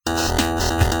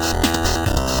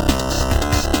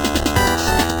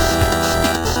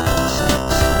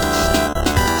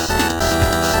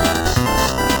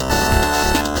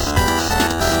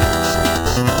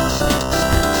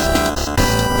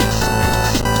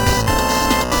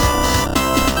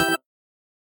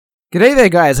G'day there,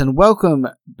 guys, and welcome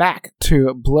back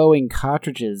to Blowing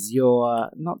Cartridges, your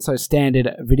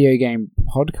not-so-standard video game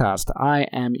podcast. I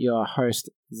am your host,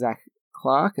 Zach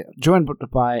Clark, joined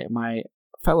by my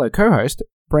fellow co-host,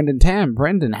 Brendan Tam.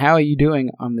 Brendan, how are you doing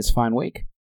on this fine week?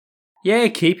 Yeah,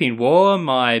 keeping warm.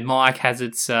 My mic has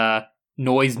its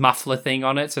noise muffler thing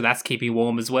on it, so that's keeping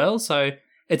warm as well. So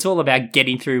it's all about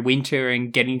getting through winter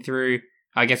and getting through,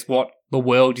 I guess, what the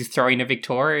world is throwing at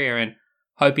Victoria, and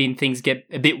hoping things get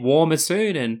a bit warmer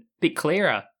soon and a bit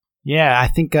clearer. Yeah, I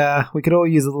think we could all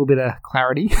use a little bit of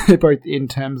clarity, both in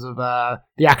terms of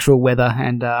the actual weather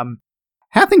and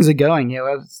how things are going.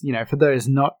 For those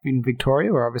not in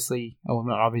Victoria, we're obviously, well,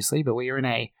 not obviously, but we are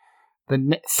in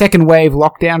the second wave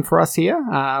lockdown for us here,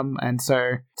 and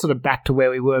so sort of back to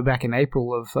where we were back in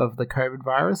April of the COVID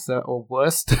virus, or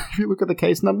worse, if you look at the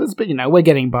case numbers. But we're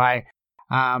getting by.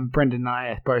 Brendan and I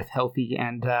are both healthy,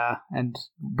 and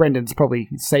Brendan's probably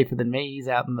safer than me. He's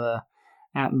out in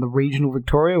the regional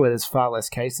Victoria where there's far less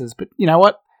cases. But you know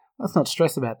what? Let's not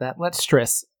stress about that. Let's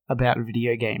stress about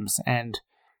video games. And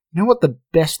you know what the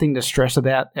best thing to stress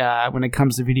about when it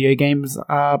comes to video games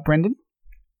are, Brendan?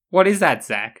 What is that,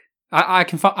 Zach? I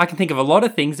can think of a lot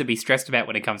of things to be stressed about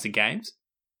when it comes to games.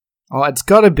 Oh, it's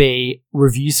got to be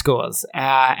review scores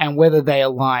and whether they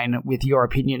align with your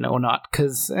opinion or not.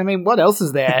 Because, what else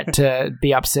is there to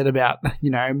be upset about,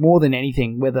 more than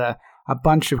anything, whether a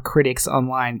bunch of critics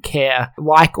online care,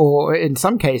 like, or in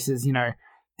some cases,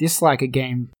 dislike a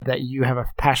game that you have a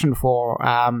passion for.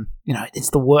 It's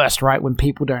the worst, right, when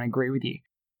people don't agree with you.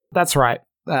 That's right.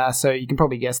 So you can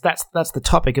probably guess that's the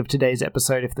topic of today's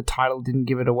episode, if the title didn't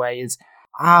give it away, is...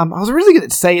 I was really going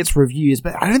to say it's reviews,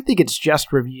 but I don't think it's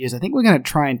just reviews. I think we're going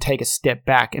to try and take a step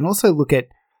back and also look at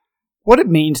what it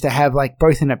means to have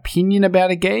both an opinion about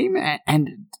a game and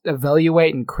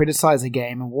evaluate and criticize a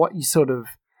game, and what you sort of,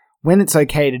 when it's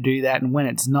okay to do that and when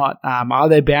it's not. Are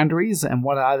there boundaries, and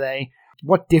what are they?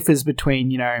 What differs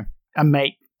between, a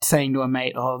mate saying to a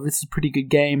mate, oh, this is a pretty good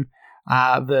game,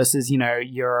 versus,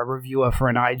 you're a reviewer for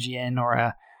an IGN or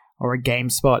a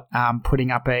GameSpot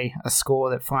putting up a score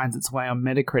that finds its way on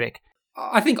Metacritic.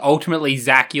 I think ultimately,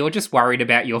 Zach, you're just worried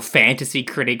about your fantasy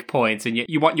critic points, and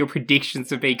you want your predictions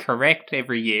to be correct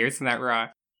every year, isn't that right?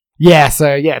 Yeah,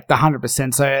 so yeah,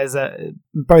 100%. So as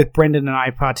both Brendan and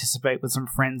I participate with some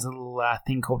friends, a little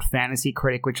thing called Fantasy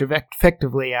Critic, which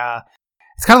effectively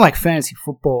it's kind of like fantasy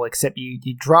football, except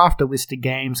you draft a list of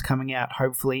games coming out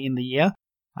hopefully in the year.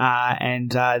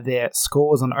 And their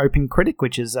scores on OpenCritic,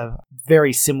 which is a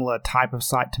very similar type of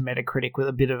site to Metacritic with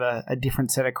a bit of a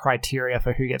different set of criteria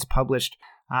for who gets published.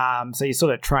 So you're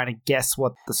sort of trying to guess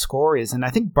what the score is. And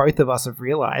I think both of us have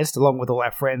realized, along with all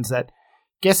our friends, that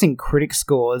guessing critic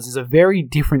scores is a very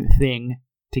different thing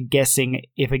to guessing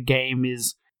if a game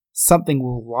is something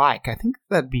we'll like. I think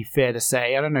that'd be fair to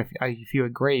say. I don't know if you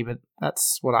agree, but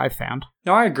that's what I found.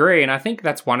 No, I agree, and I think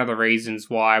that's one of the reasons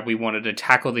why we wanted to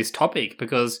tackle this topic,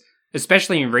 because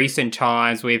especially in recent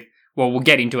times with, well, we'll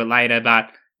get into it later,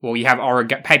 but, well, you have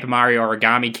Paper Mario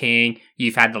Origami King,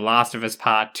 you've had The Last of Us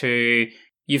Part 2,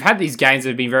 you've had these games that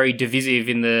have been very divisive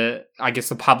in the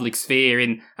public sphere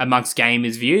in amongst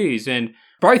gamers' views, and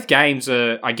both games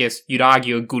are, I guess, you'd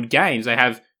argue, are good games. They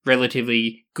have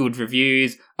relatively good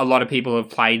reviews. A lot of people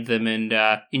have played them and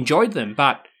enjoyed them,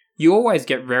 but you always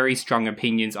get very strong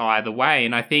opinions either way.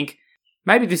 And I think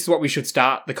maybe this is what we should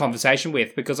start the conversation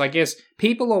with, because I guess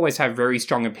people always have very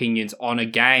strong opinions on a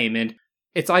game, and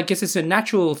it's a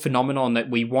natural phenomenon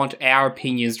that we want our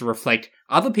opinions to reflect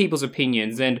other people's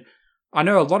opinions. And I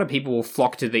know a lot of people will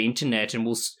flock to the internet and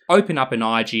will open up an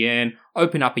IGN,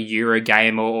 open up a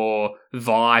Eurogamer or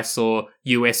Vice or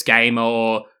US Gamer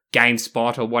or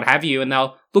GameSpot or what have you, and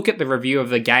they'll look at the review of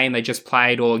the game they just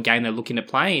played or a game they're looking at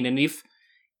playing, and if,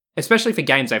 especially for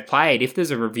games they've played, if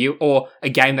there's a review or a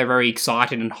game they're very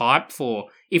excited and hyped for,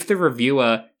 if the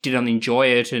reviewer didn't enjoy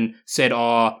it and said,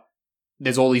 oh,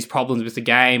 there's all these problems with the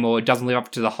game or it doesn't live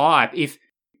up to the hype,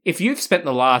 if you've spent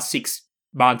the last 6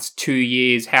 months, 2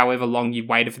 years, however long you've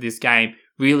waited for this game,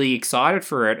 really excited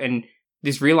for it, and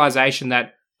this realization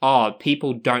that, oh,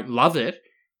 people don't love it,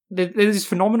 there's this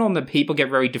phenomenon that people get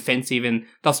very defensive and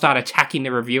they'll start attacking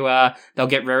the reviewer,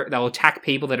 they'll attack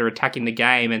people that are attacking the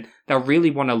game, and they'll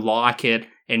really want to like it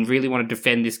and really want to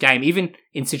defend this game, even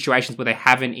in situations where they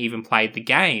haven't even played the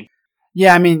game.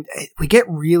 Yeah, we get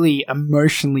really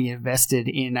emotionally invested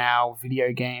in our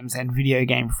video games and video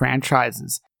game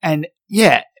franchises. And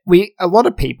yeah, a lot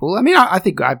of people, I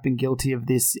think I've been guilty of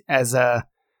this as when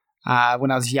I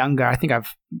was younger. I think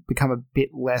I've become a bit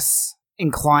less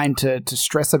inclined to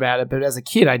stress about it, but as a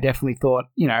kid I definitely thought,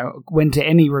 went to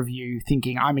any review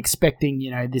thinking I'm expecting,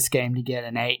 this game to get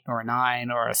an 8 or a 9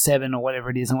 or a 7 or whatever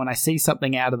it is, and when I see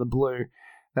something out of the blue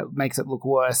that makes it look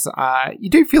worse, you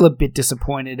do feel a bit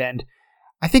disappointed. And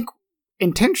I think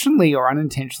intentionally or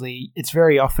unintentionally, it's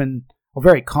very often or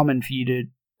very common for you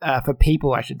to, for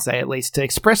people I should say at least, to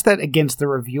express that against the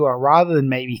reviewer rather than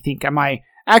maybe think, am I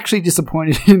actually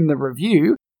disappointed in the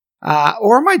review,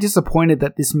 or am I disappointed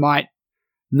that this might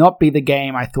not be the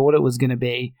game I thought it was going to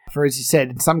be? For, as you said,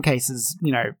 in some cases,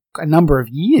 a number of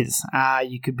years,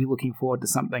 you could be looking forward to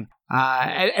something.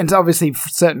 And obviously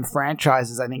certain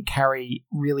franchises, I think, carry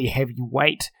really heavy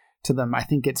weight to them. I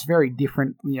think it's very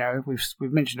different.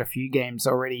 We've mentioned a few games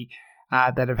already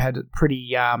that have had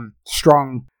pretty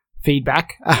strong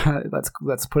feedback.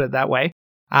 Let's put it that way.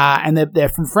 And they're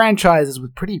from franchises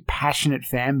with pretty passionate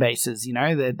fan bases.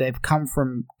 They've come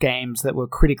from games that were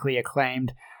critically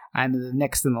acclaimed and the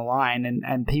next in the line,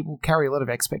 and people carry a lot of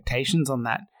expectations on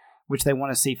that, which they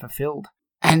want to see fulfilled.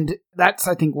 And that's,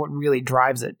 I think, what really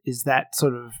drives it, is that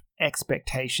sort of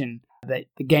expectation that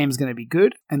the game's going to be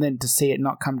good, and then to see it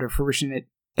not come to fruition,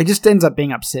 it just ends up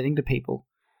being upsetting to people.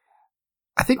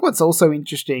 I think what's also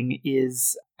interesting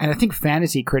is, and I think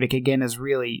Fantasy Critic, again, has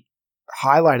really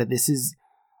highlighted this, is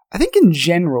I think in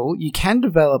general, you can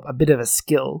develop a bit of a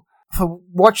skill for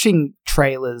watching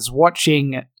trailers,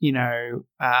 watching,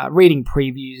 reading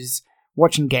previews,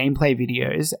 watching gameplay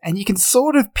videos, and you can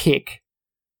sort of pick,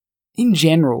 in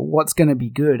general, what's going to be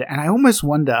good. And I almost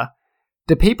wonder,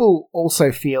 do people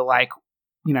also feel like,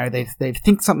 they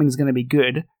think something's going to be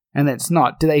good and then it's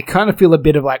not? Do they kind of feel a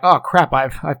bit of like, oh crap,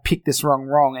 I've picked this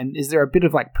wrong? And is there a bit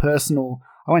of like personal,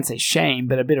 I won't say shame,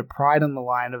 but a bit of pride on the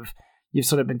line of, you've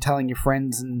sort of been telling your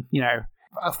friends and,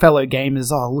 fellow gamers,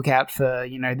 oh, look out for,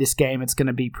 this game, it's going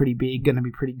to be pretty big, going to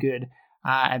be pretty good.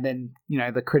 And then,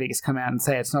 the critics come out and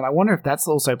say it's not. I wonder if that's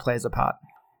also plays a part.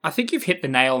 I think you've hit the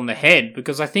nail on the head,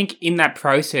 because I think in that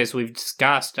process we've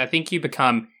discussed, I think you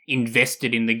become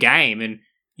invested in the game, and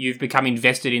you've become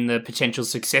invested in the potential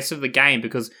success of the game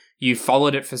because you've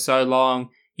followed it for so long.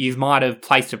 You might have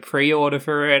placed a pre-order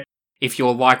for it. If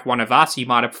you're like one of us, you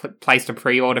might have placed a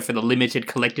pre-order for the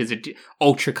limited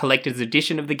ultra collector's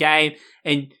edition of the game.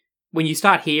 And when you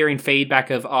start hearing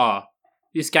feedback of, oh,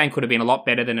 this game could have been a lot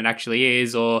better than it actually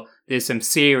is, or there's some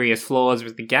serious flaws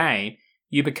with the game,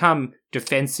 you become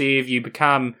defensive. You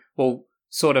become,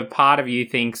 sort of part of you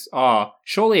thinks, oh,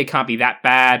 surely it can't be that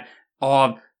bad.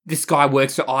 Oh, this guy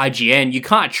works for IGN. You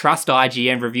can't trust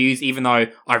IGN reviews, even though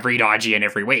I read IGN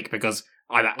every week because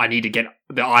I need to get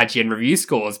the IGN review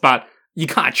scores, but you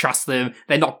can't trust them.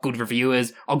 They're not good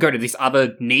reviewers. I'll go to this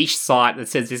other niche site that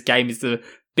says this game is the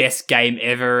best game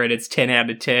ever and it's 10 out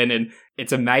of 10 and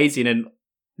it's amazing. And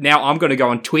now I'm going to go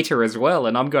on Twitter as well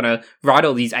and I'm going to write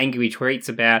all these angry tweets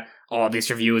about, oh, this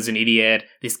reviewer's an idiot.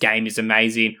 This game is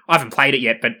amazing. I haven't played it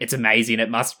yet, but it's amazing. It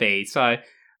must be. So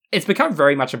it's become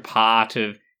very much a part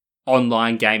of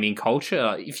online gaming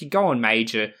culture. If you go on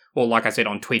major, or like I said,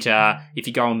 on Twitter, if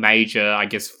you go on major, I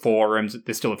guess, forums,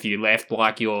 there's still a few left,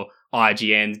 like your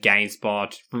IGN,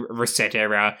 GameSpot,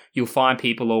 Resetera, you'll find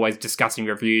people always discussing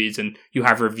reviews, and you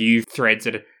have review threads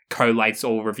that collates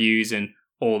all reviews and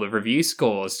all the review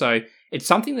scores. So it's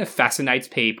something that fascinates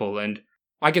people, and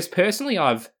I guess personally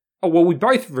we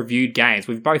both reviewed games,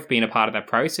 we've both been a part of that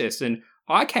process, and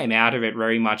I came out of it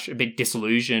very much a bit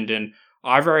disillusioned, and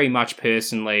I very much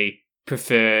personally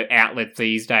prefer outlets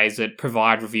these days that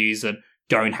provide reviews that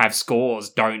don't have scores,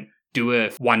 don't do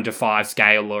a 1 to 5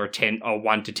 scale or a 10 or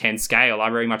 1 to 10 scale. I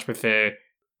very much prefer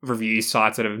review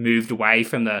sites that have moved away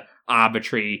from the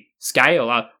arbitrary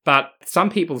scale. But some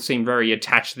people seem very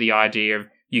attached to the idea of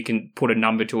you can put a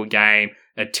number to a game.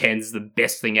 A 10's the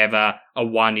best thing ever. A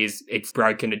 1 is it's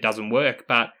broken, it doesn't work.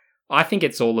 But I think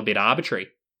it's all a bit arbitrary.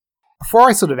 Before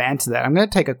I sort of answer that, I'm going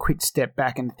to take a quick step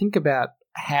back and think about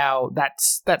how that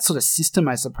sort of system,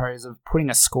 I suppose, of putting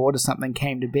a score to something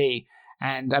came to be.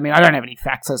 And I mean, I don't have any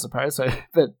facts, I suppose,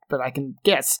 but I can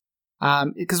guess.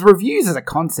 Because reviews as a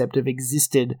concept have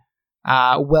existed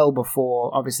well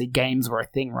before, obviously, games were a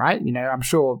thing, right? I'm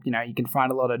sure, you can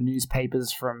find a lot of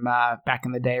newspapers from back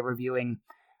in the day reviewing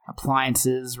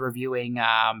appliances, reviewing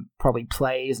probably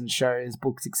plays and shows,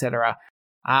 books, etc.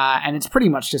 And it's pretty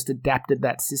much just adapted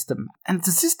that system. And it's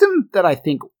a system that I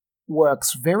think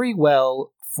works very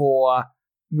well for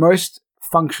most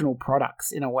functional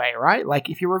products in a way, right? Like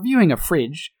if you're reviewing a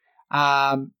fridge,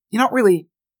 you're not really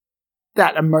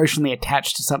that emotionally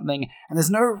attached to something, and there's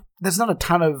not a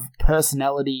ton of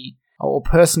personality or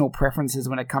personal preferences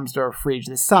when it comes to a fridge.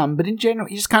 There's some, but in general,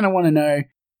 you just kind of want to know,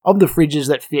 of the fridges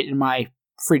that fit in my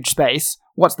fridge space,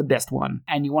 what's the best one,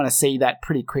 and you want to see that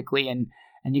pretty quickly, and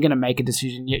you're going to make a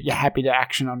decision. You're happy to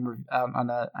action on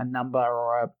a number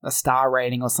or a star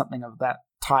rating or something of that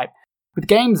type. With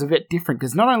games, a bit different,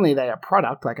 because not only are they a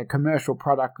product, like a commercial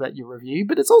product that you review,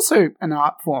 but it's also an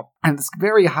art form, and it's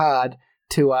very hard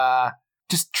to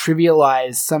just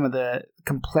trivialize some of the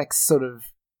complex sort of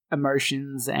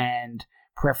emotions and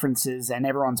preferences and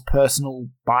everyone's personal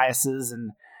biases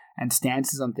and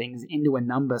stances on things into a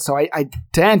number. So I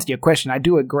to answer your question, I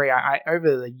do agree. I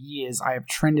over the years, I have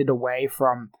trended away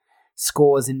from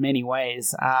scores in many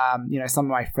ways. Some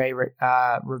of my favorite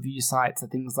review sites are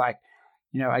things like,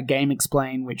 a Game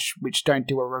Explain, which don't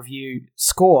do a review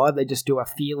score, they just do a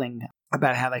feeling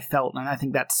about how they felt, and I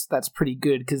think that's pretty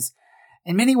good, because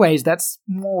in many ways that's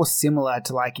more similar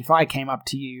to, like, if I came up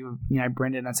to you,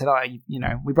 Brendan, and said,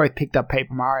 we both picked up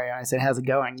Paper Mario, and I said, how's it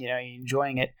going? Are you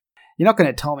enjoying it? You're not going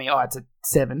to tell me, it's a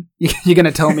 7. You're going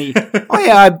to tell me,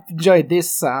 I enjoyed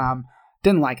this,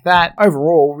 didn't like that,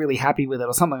 overall really happy with it,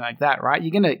 or something like that, right?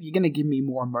 You're gonna give me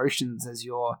more emotions as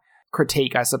your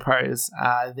critique, I suppose,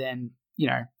 than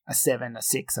a 7, a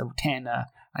 6, a 10,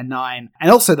 a 9.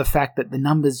 And also the fact that the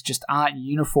numbers just aren't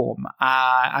uniform.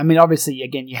 Obviously,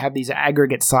 again, you have these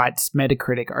aggregate sites,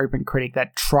 Metacritic, OpenCritic,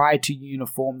 that try to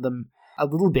uniform them a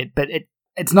little bit, but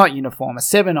it's not uniform. A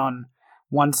 7 on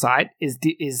one site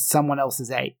is someone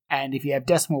else's 8. And if you have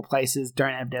decimal places,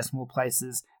 don't have decimal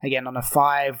places, again, on a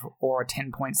 5 or a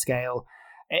 10-point scale,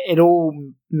 it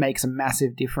all makes a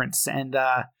massive difference. And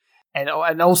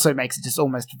also makes it just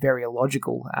almost very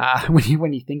illogical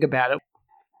when you think about it.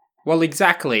 Well,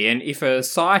 exactly. And if a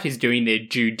site is doing their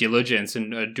due diligence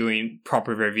and are doing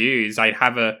proper reviews, they'd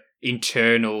have a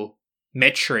internal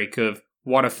metric of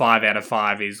what a 5 out of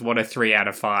 5 is, what a 3 out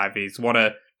of 5 is, what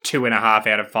a 2.5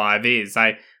 out of 5 is.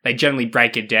 They generally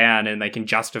break it down and they can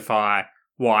justify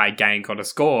why a game got a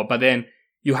score. But then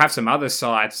you'll have some other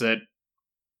sites that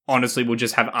honestly will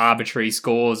just have arbitrary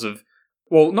scores of,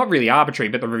 well, not really arbitrary,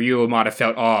 but the reviewer might have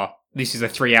felt, this is a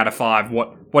 3 out of 5,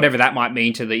 whatever that might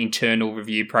mean to the internal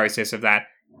review process of that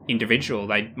individual.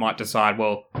 They might decide,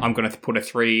 well, I'm going to put a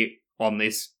 3 on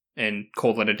this and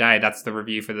call it a day. That's the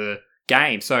review for the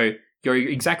game. So you're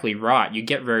exactly right. You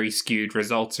get very skewed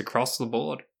results across the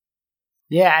board.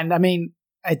 Yeah, and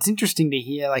it's interesting to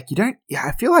hear, I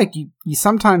feel like you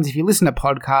sometimes, if you listen to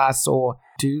podcasts or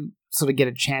do sort of get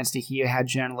a chance to hear how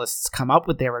journalists come up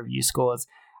with their review scores,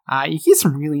 you hear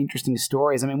some really interesting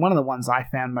stories. One of the ones I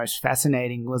found most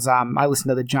fascinating was I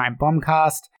listened to the Giant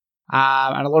Bombcast,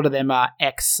 and a lot of them are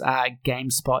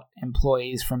ex-GameSpot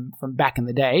employees from back in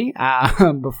the day,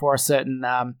 before a certain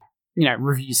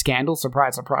review scandal.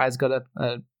 Surprise, surprise, got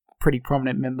a pretty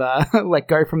prominent member let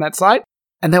go from that site.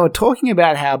 And they were talking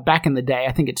about how back in the day,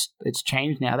 I think it's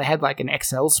changed now, they had like an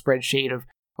Excel spreadsheet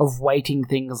of weighting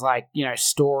things like,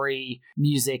 story,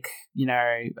 music,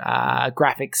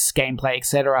 graphics, gameplay,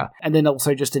 etc. And then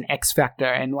also just an X factor,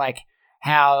 and like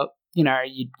how,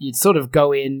 you'd sort of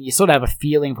go in, you sort of have a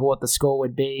feeling for what the score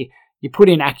would be. You put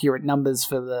in accurate numbers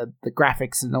for the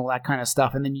graphics and all that kind of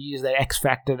stuff, and then you use that X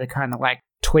factor to kind of like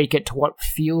tweak it to what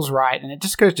feels right. And it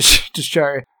just goes to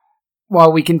show,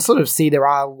 while we can sort of see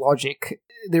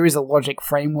there is a logic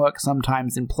framework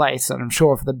sometimes in place, and I'm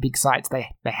sure for the big sites they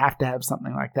have to have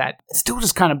something like that. It still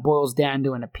just kind of boils down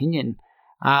to an opinion.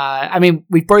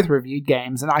 We've both reviewed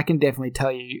games, and I can definitely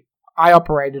tell you, I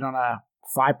operated on a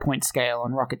 5-point scale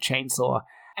on Rocket Chainsaw,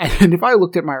 and if I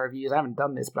looked at my reviews, I haven't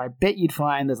done this, but I bet you'd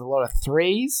find there's a lot of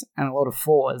 3s and a lot of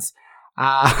 4s,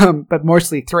 but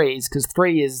mostly 3s, because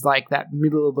 3 is like that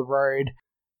middle of the road.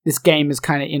 This game is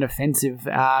kind of inoffensive,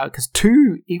 because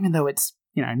 2, even though it's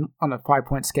on a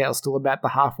 5-point scale, still about the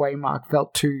halfway mark,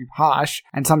 felt too harsh,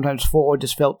 and sometimes 4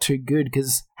 just felt too good,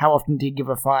 because how often do you give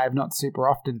a 5? Not super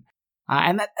often.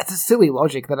 And that's a silly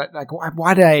logic that,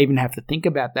 why do I even have to think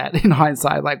about that in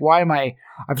hindsight? Like, why am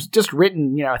I've just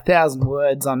written, 1,000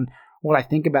 words on what I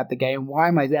think about the game. Why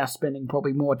am I now spending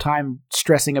probably more time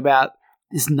stressing about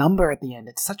this number at the end?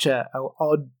 It's such a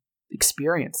odd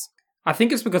experience. I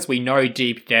think it's because we know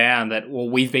deep down that, well,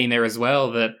 we've been there as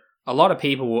well, that a lot of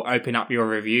people will open up your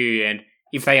review, and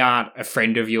if they aren't a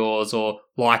friend of yours or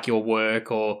like your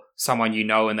work or someone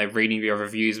and they're reading your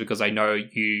reviews because they know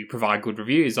you provide good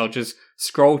reviews, they'll just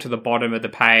scroll to the bottom of the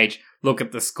page, look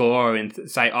at the score and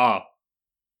say,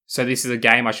 so this is a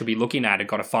game I should be looking at. It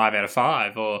got a 5 out of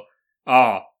 5, or,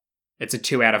 it's a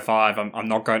 2 out of 5.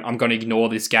 I'm going to ignore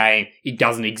this game. It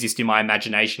doesn't exist in my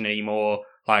imagination anymore.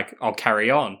 I'll carry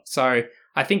on. So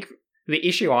I think the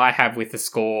issue I have with the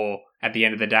score at the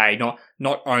end of the day,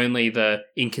 not only the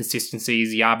inconsistencies,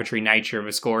 the arbitrary nature of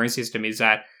a scoring system, is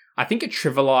that I think it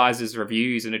trivializes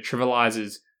reviews and it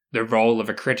trivializes the role of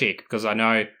a critic, because I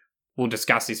know we'll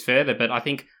discuss this further, but I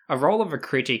think a role of a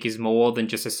critic is more than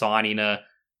just assigning a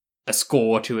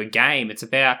score to a game. It's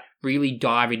about really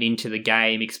diving into the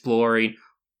game, exploring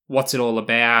what's it all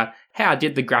about, how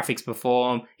did the graphics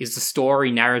perform, is the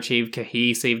story narrative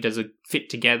cohesive, does it fit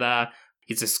together,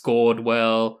 is it scored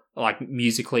well, like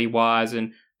musically wise,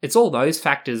 and it's all those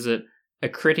factors that a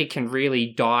critic can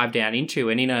really dive down into.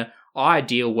 And in an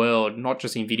ideal world, not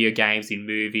just in video games, in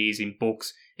movies, in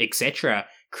books, etc.,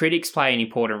 critics play an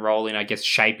important role in, I guess,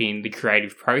 shaping the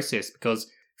creative process, because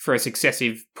for a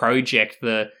successive project,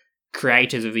 the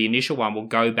creators of the initial one will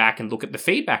go back and look at the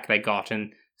feedback they got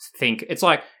and think, it's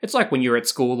like when you're at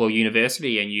school or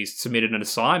university and you submitted an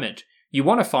assignment. You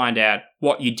want to find out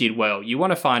what you did well. You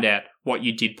want to find out what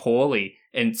you did poorly.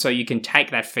 And so you can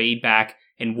take that feedback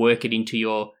and work it into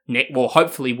your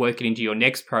hopefully work it into your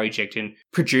next project and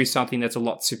produce something that's a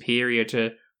lot superior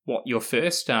to what your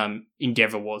first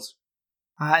endeavor was.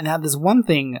 Now, there's one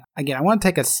thing, again, I want to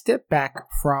take a step back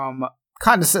from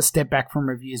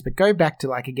reviews, but go back to,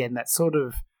 like, again, that sort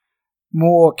of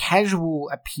more casual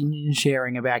opinion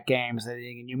sharing about games that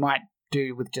you might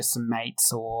do with just some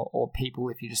mates or people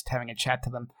if you're just having a chat to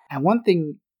them. And one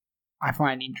thing I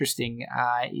find interesting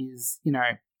is,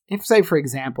 if, say, for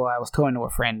example, I was talking to a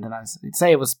friend and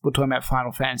we're talking about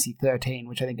Final Fantasy 13,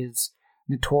 which I think is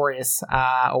notorious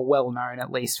or well known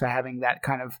at least for having that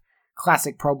kind of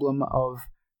classic problem of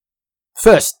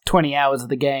first 20 hours of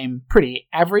the game pretty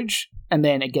average and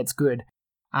then it gets good.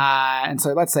 And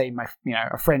so let's say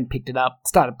a friend picked it up,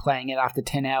 started playing it. After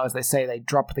 10 hours, they say they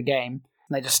dropped the game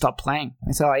and they just stopped playing.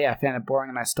 They say, oh yeah, I found it boring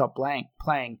and I stopped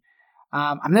playing.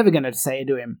 I'm never going to say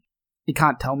to him, you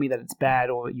can't tell me that it's bad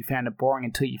or you found it boring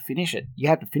until you finish it. You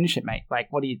have to finish it, mate. Like,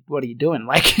 what are you doing?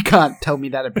 Like, you can't tell me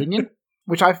that opinion,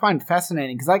 which I find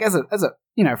fascinating because, like, as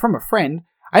a from a friend,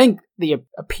 I think the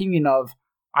opinion of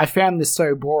I found this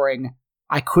so boring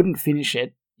I couldn't finish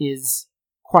it is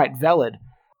quite valid.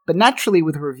 But naturally,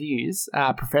 with reviews,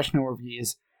 professional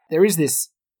reviews, there is this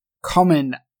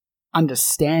common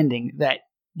understanding that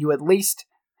you at least,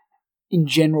 in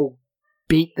general,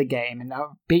 beat the game. And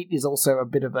now, beat is also a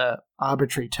bit of a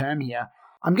arbitrary term here.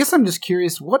 I'm just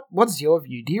curious, what's your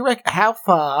view? Do you reckon, how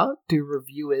far do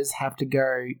reviewers have to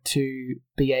go to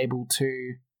be able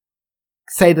to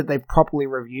say that they've properly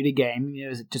reviewed a game?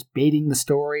 Is it just beating the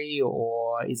story,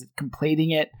 or is it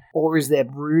completing it, or is there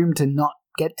room to not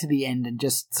get to the end and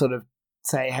just sort of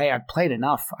say, hey, I've played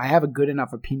enough, I have a good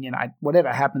enough opinion,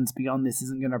 whatever happens beyond this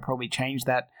isn't going to probably change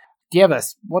that?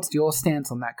 What's your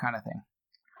stance on that kind of thing?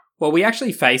 Well, we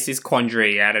actually faced this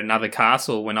quandary at another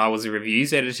castle when I was a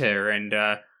reviews editor, and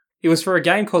it was for a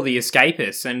game called The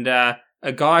Escapists, and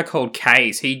a guy called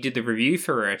Case, he did the review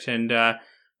for it, and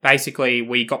basically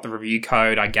we got the review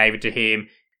code, I gave it to him,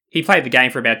 he played the game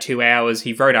for about 2 hours,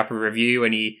 he wrote up a review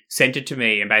and he sent it to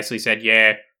me and basically said,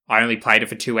 yeah, I only played it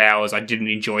for 2 hours, I didn't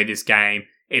enjoy this game,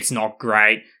 it's not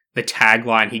great. The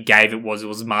tagline he gave it was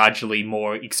marginally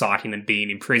more exciting than being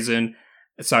in prison,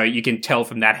 so you can tell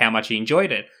from that how much he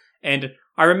enjoyed it. And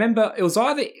I remember it was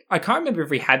I can't remember if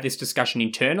we had this discussion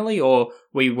internally or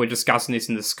we were discussing this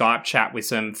in the Skype chat with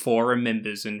some forum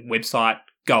members and website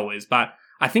goers, but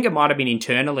I think it might have been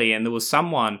internally, and there was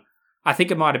someone, I think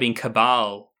it might have been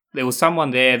Cabal, there was someone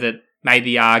there that made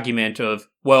the argument of,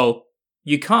 well,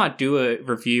 you can't do a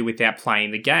review without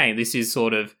playing the game. This is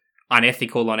sort of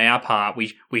unethical on our part.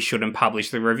 We shouldn't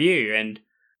publish the review. And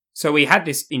so we had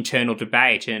this internal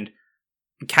debate, and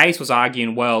Case was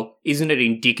arguing, well, isn't it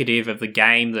indicative of the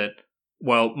game that,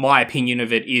 well, my opinion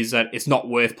of it is that it's not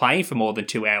worth playing for more than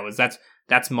 2 hours.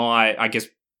 That's my, I guess,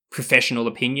 professional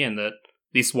opinion, that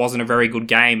this wasn't a very good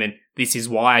game and this is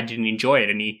why I didn't enjoy it.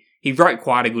 And he wrote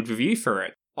quite a good review for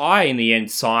it. I, in the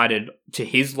end, sided to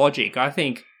his logic. I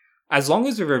think as long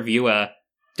as the reviewer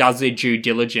does their due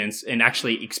diligence and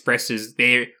actually expresses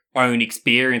their own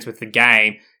experience with the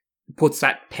game, puts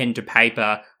that pen to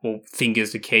paper or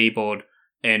fingers to keyboard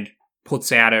and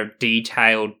puts out a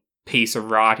detailed piece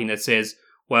of writing that says,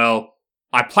 well,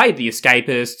 I played The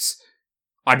Escapists,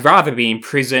 I'd rather be in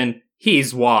prison,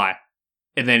 here's why.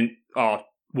 And then,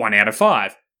 1 out of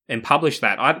 5. And publish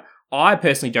that. I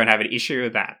personally don't have an issue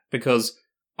with that, because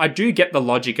I do get the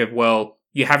logic of, well,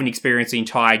 you haven't experienced the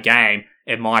entire game,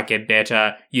 it might get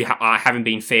better, you haven't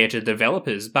been fair to the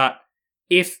developers. But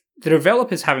if the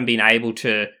developers haven't been able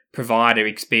to provide an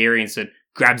experience that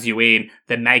grabs you in,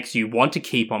 that makes you want to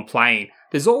keep on playing,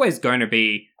 there's always going to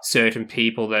be certain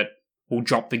people that will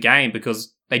drop the game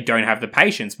because they don't have the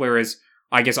patience. Whereas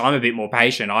I guess I'm a bit more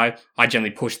patient. I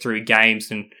generally push through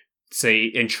games and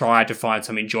see and try to find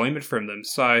some enjoyment from them.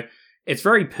 So it's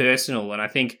very personal, and I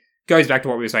think goes back to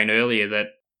what we were saying earlier, that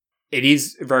it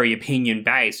is very opinion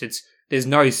based. there's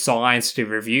no science to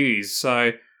reviews.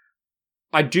 So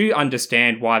I do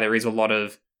understand why there is a lot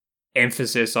of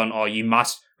emphasis on,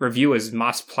 reviewers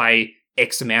must play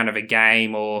X amount of a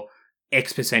game or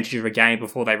X percentage of a game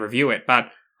before they review it.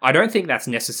 But I don't think that's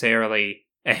necessarily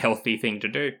a healthy thing to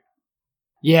do.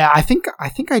 Yeah, I think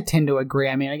I tend to agree.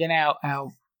 I mean, again, our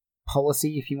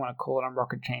policy, if you want to call it, on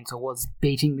Rocket Chainsaw was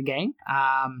beating the game.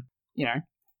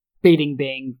 Beating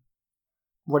being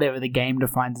whatever the game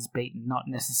defines as beaten, not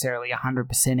necessarily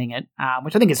 100%ing it,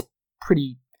 which I think is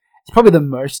it's probably the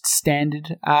most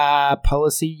standard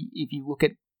policy if you look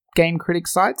at game critic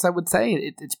sites, I would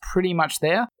say. It's pretty much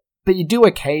there. But you do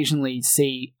occasionally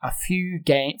see a few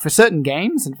for certain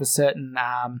games and for certain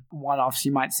one-offs,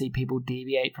 you might see people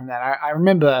deviate from that. I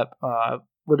remember,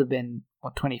 would have been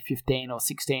 2015 or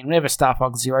 16, whenever Star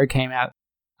Fox Zero came out,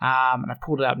 and I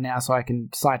pulled it up now so I can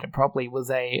cite it properly, was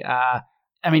they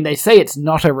say it's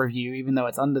not a review, even though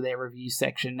it's under their review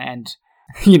section, and,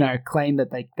 claim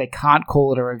that they can't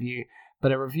call it a review.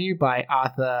 But a review by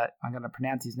Arthur, I'm going to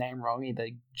pronounce his name wrong, either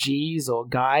Gies or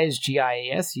Guys,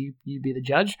 Gies, you be the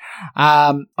judge,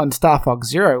 on Star Fox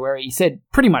Zero, where he said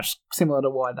pretty much similar to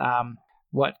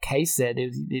what Case said.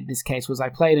 In this case was, I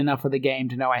played enough of the game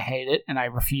to know I hate it, and I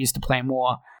refuse to play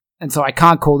more. And so I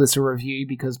can't call this a review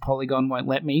because Polygon won't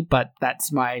let me, but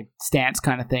that's my stance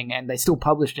kind of thing. And they still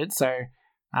published it, so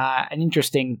an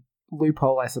interesting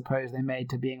loophole, I suppose, they made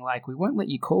to being like, we won't let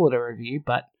you call it a review,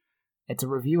 but it's a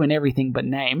review in everything but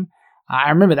name. I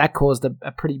remember that caused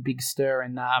a pretty big stir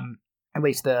in at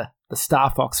least the Star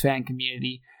Fox fan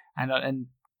community, and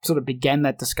sort of began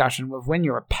that discussion of when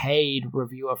you're a paid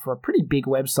reviewer for a pretty big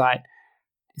website.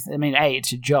 I mean,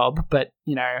 it's your job, but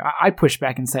I push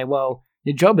back and say, well,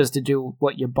 your job is to do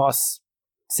what your boss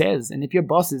says, and if your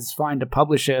boss is fine to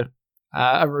publish a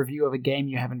review of a game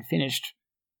you haven't finished,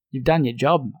 you've done your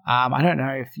job. I don't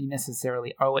know if you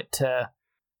necessarily owe it to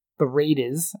the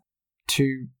readers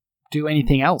to do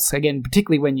anything else. Again,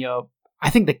 particularly when I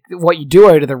think that what you do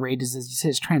owe to the readers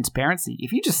is transparency.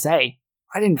 If you just say,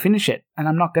 I didn't finish it, and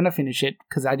I'm not going to finish it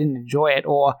because I didn't enjoy it,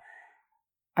 or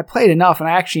I played enough and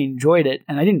I actually enjoyed it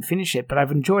and I didn't finish it, but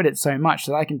I've enjoyed it so much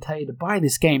that I can tell you to buy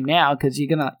this game now because you're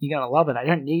gonna love it. I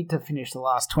don't need to finish the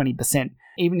last 20%.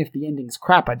 Even if the ending's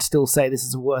crap, I'd still say this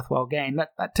is a worthwhile game.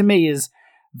 That to me is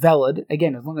valid.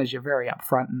 Again, as long as you're very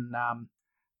upfront and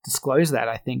disclose that,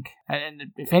 I think. And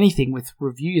if anything, with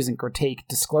reviews and critique,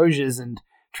 disclosures and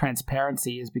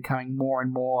transparency is becoming more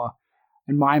and more,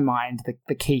 in my mind,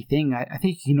 the key thing. I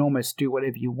think you can almost do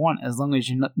whatever you want as long as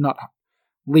you're not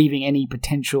leaving any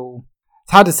potential...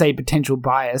 It's hard to say potential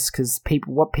bias, because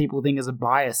what people think is a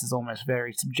bias is almost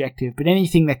very subjective, but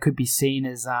anything that could be seen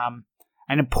as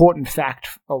an important fact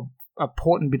or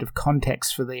important bit of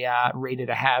context for the reader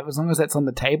to have, as long as that's on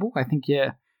the table, I think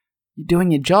you're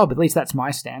doing your job. At least that's my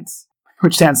stance,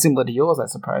 which sounds similar to yours, I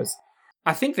suppose.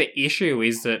 I think the issue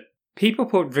is that people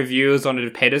put reviewers on a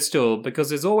pedestal because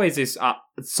there's always this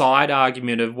side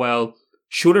argument of, well,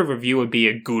 should a reviewer be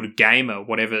a good gamer,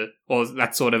 whatever, or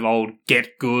that sort of old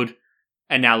get good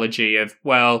analogy of,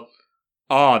 well,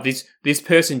 this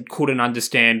person couldn't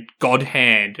understand God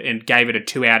Hand and gave it a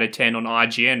 2 out of 10 on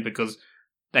IGN because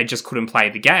they just couldn't play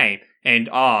the game. And,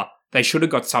 they should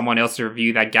have got someone else to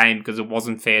review that game because it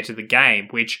wasn't fair to the game,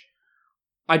 which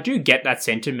I do get that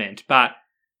sentiment, but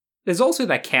there's also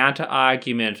that counter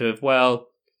argument of, well,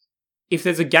 if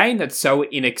there's a game that's so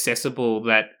inaccessible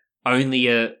that only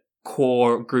a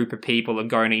core group of people are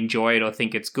going to enjoy it or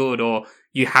think it's good, or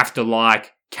you have to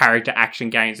like character action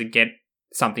games and get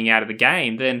something out of the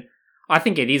game, then I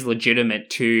think it is legitimate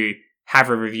to have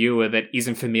a reviewer that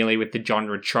isn't familiar with the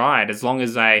genre tried, as long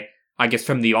as they, I guess,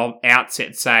 from the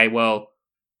outset say, well,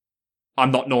 I'm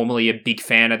not normally a big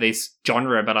fan of this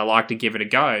genre, but I like to give it a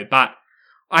go. But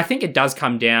I think it does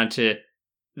come down to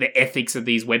the ethics of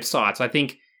these websites. I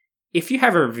think if you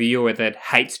have a reviewer that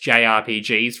hates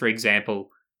JRPGs, for example,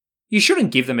 you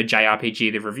shouldn't give them a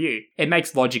JRPG to review. It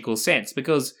makes logical sense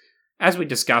because, as we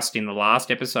discussed in the last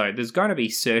episode, there's going to be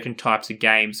certain types of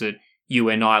games that you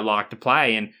and I like to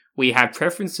play, and we have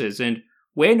preferences, and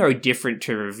we're no different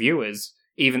to reviewers.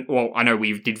 I know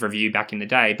we did review back in the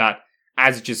day, but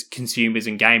as just consumers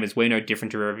and gamers, we're no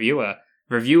different to a reviewer.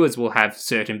 Reviewers will have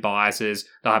certain biases,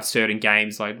 they'll have certain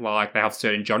games they like, they have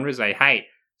certain genres they hate.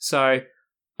 So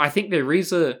I think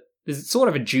there's sort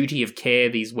of a duty of care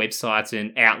these websites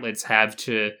and outlets have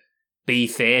to be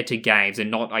fair to games and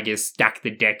not, I guess, stack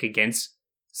the deck against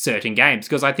certain games.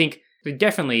 Because I think there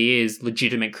definitely is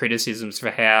legitimate criticisms for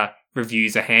how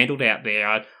reviews are handled out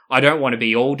there. I don't want to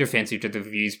be all defensive to the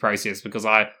reviews process because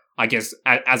I guess,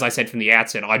 as I said from the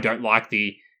outset, I don't like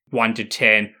the 1 to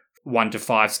 10 1 to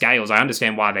 5 scales. I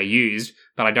understand why they're used,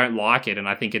 but I don't like it, and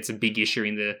I think it's a big issue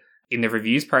in the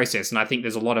reviews process, and I think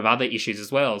there's a lot of other issues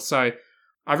as well. So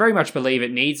I very much believe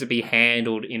it needs to be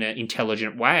handled in an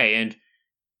intelligent way, and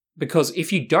because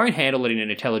if you don't handle it in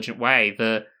an intelligent way,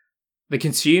 the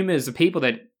consumers, the people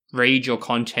that read your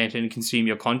content and consume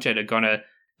your content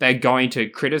they're going to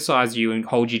criticize you and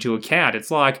hold you to account.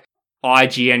 It's like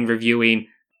IGN reviewing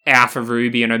Alpha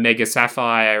Ruby and Omega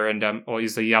Sapphire, and or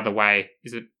is it the other way?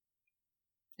 Is it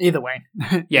either way?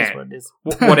 Yeah, that's what it is.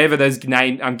 Whatever those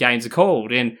games are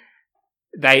called, and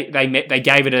they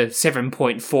gave it a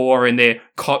 7.4, and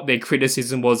their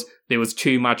criticism was there was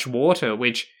too much water,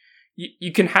 which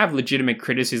you can have legitimate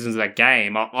criticisms of that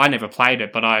game. I never played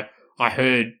it, but I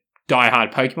heard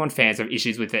diehard Pokemon fans have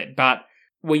issues with it. But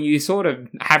when you sort of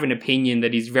have an opinion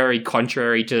that is very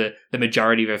contrary to the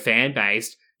majority of a fan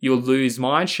base, you'll lose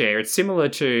mindshare. It's similar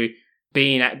to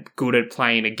being good at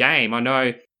playing a game. I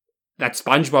know that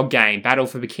SpongeBob game, Battle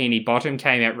for Bikini Bottom,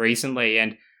 came out recently,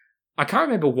 and I can't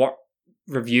remember what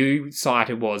review site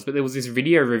it was, but there was this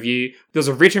video review. There was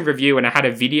a written review, and I had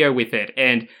a video with it,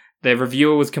 and the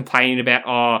reviewer was complaining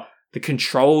about, the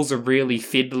controls are really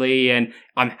fiddly, and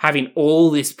I'm having all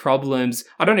these problems.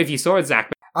 I don't know if you saw it, Zach,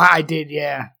 but I did,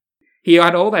 yeah. He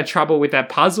had all that trouble with that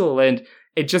puzzle, and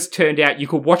it just turned out you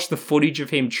could watch the footage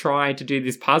of him trying to do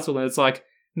this puzzle, and it's like,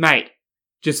 mate,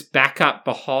 just back up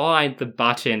behind the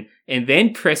button and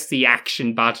then press the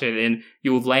action button, and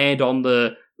you'll land on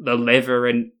the lever,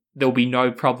 and there'll be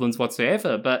no problems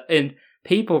whatsoever. And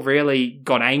people really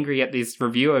got angry at this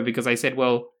reviewer because they said,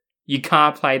 well, you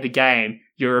can't play the game.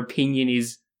 Your opinion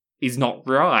is not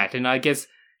right. And I guess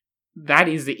that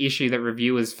is the issue that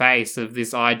reviewers face, of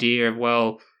this idea of,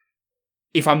 well,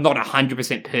 if I'm not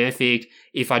 100% perfect,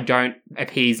 if I don't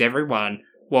appease everyone,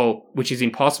 well, which is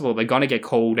impossible, they're going to get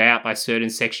called out by certain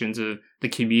sections of the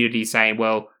community saying,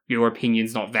 well, your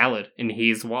opinion's not valid, and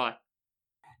here's why.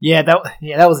 Yeah, that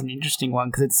was an interesting one,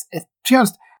 because it's to be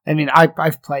honest, I mean,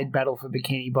 I've played Battle for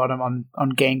Bikini Bottom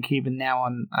on GameCube and now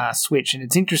on Switch, and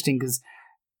it's interesting because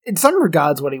in some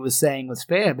regards what he was saying was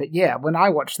fair, but yeah, when I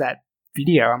watched that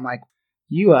video, I'm like,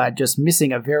 you are just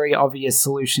missing a very obvious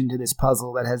solution to this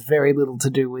puzzle that has very little to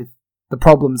do with the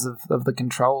problems of the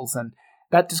controls, and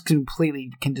that just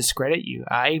completely can discredit you,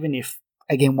 even if,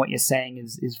 again, what you're saying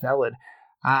is valid.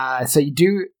 So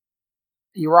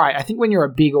you're right. I think when you're a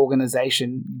big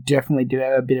organization, you definitely do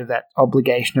have a bit of that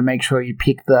obligation to make sure you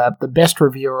pick the best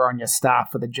reviewer on your staff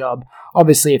for the job.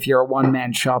 Obviously, if you're a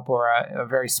one-man shop or a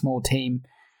very small team,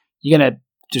 you're going to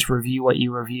just review what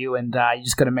you review, and you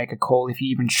just got to make a call if you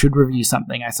even should review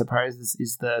something, I suppose,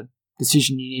 is the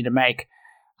decision you need to make.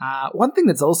 One thing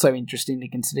that's also interesting to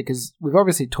consider, because we've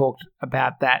obviously talked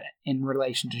about that in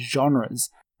relation to genres,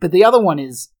 but the other one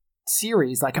is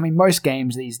series. Like, I mean, most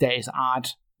games these days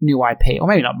aren't new IP, or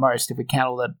maybe not most if we count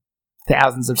all the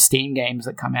thousands of Steam games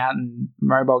that come out and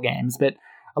mobile games, but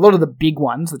a lot of the big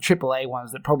ones, the AAA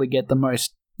ones that probably get the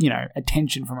most,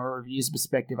 attention from a reviews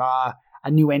perspective, are a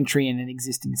new entry in an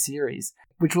existing series,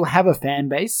 which will have a fan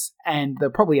base, and there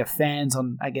probably are fans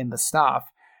on, again, the staff.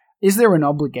 Is there an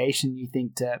obligation, you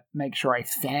think, to make sure a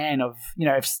fan of,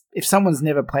 if someone's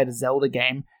never played a Zelda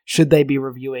game, should they be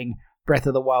reviewing Breath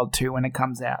of the Wild 2 when it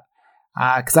comes out?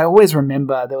 Because I always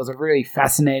remember there was a really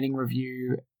fascinating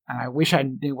review, and I wish I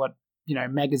knew what,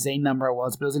 magazine number it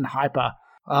was, but it was in Hyper.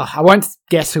 I won't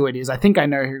guess who it is. I think I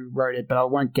know who wrote it, but I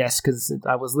won't guess because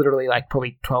I was literally like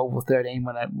probably 12 or 13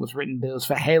 when it was written, but it was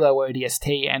for Halo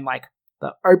ODST, and like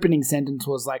the opening sentence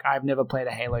was like, I've never played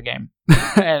a Halo game,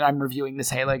 and I'm reviewing this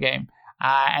Halo game.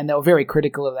 And they were very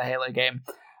critical of the Halo game,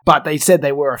 but they said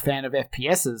they were a fan of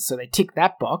FPSs, so they ticked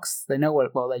that box. They know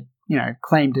they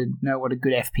claim to know what a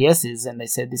good FPS is, and they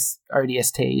said this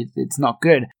ODST, it's not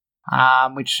good,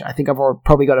 which I think I've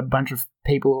probably got a bunch of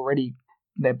people already,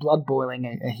 their blood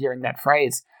boiling hearing that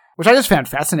phrase, which I just found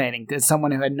fascinating. As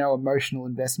someone who had no emotional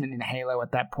investment in Halo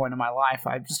at that point in my life,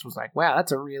 I just was like, wow,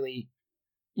 that's a really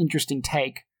interesting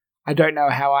take. I don't know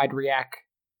how I'd react,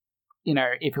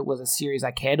 if it was a series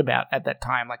I cared about at that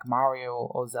time, like Mario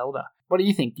or Zelda. What do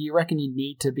you think? Do you reckon you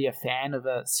need to be a fan of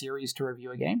a series to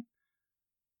review a game?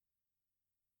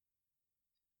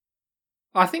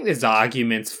 I think there's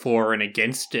arguments for and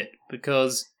against it,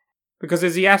 because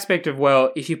there's the aspect of,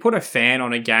 well, if you put a fan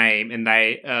on a game and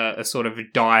they are a sort of a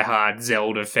diehard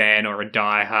Zelda fan or a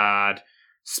diehard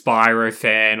Spyro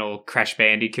fan or Crash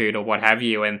Bandicoot or what have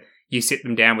you, and you sit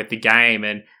them down with the game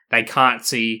and they can't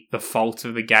see the faults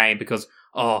of the game because,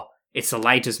 it's the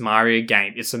latest Mario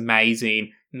game, it's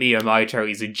amazing, Miyamoto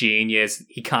is a genius,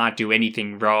 he can't do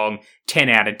anything wrong, 10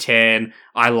 out of 10,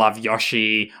 I love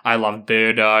Yoshi, I love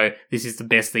Birdo, this is the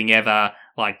best thing ever,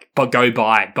 like, but go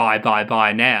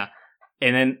buy now.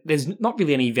 And then there's not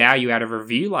really any value out of a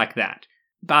review like that.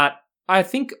 But I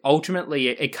think ultimately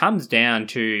it comes down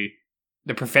to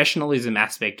the professionalism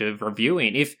aspect of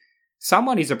reviewing. If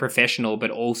someone is a professional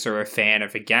but also a fan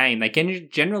of a game, they can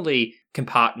generally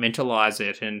compartmentalize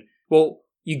it and, well,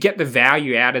 you get the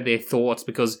value out of their thoughts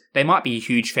because they might be a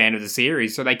huge fan of the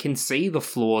series, so they can see the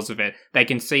flaws of it. They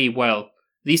can see, well,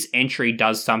 this entry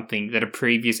does something that a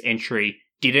previous entry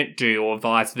didn't do, or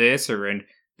vice versa, and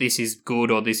this is good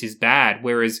or this is bad.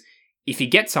 Whereas if you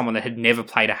get someone that had never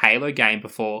played a Halo game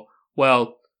before,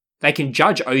 well, they can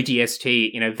judge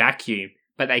ODST in a vacuum,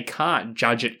 but they can't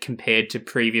judge it compared to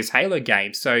previous Halo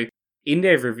games. So in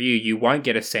their review, you won't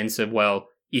get a sense of, well,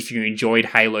 if you enjoyed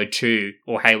Halo 2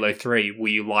 or Halo 3, will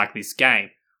you like this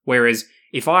game? Whereas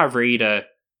if I read a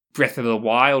Breath of the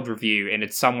Wild review and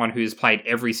it's someone who's played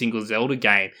every single Zelda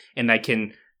game and they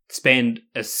can spend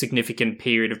a significant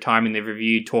period of time in their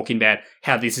review talking about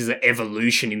how this is an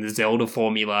evolution in the Zelda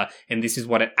formula and this is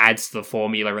what it adds to the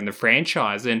formula and the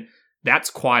franchise, and that's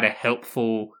quite a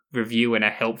helpful review and a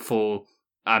helpful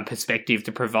perspective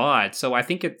to provide. So I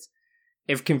think it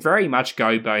can very much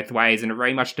go both ways, and it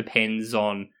very much depends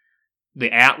on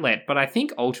the outlet. But I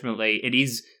think ultimately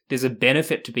there's a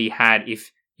benefit to be had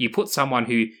if you put someone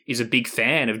who is a big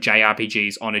fan of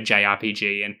JRPGs on a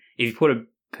JRPG, and if you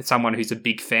put someone who's a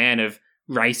big fan of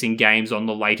racing games on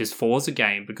the latest Forza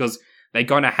game, because they're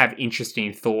going to have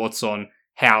interesting thoughts on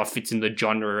how it fits in the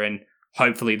genre and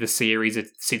hopefully the series it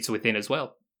sits within as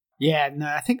well. Yeah, no,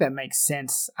 I think that makes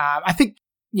sense. I think,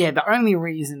 yeah, the only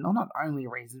reason, or not only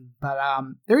reason, but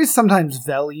there is sometimes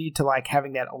value to like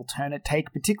having that alternate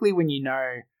take, particularly when you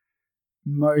know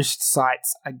most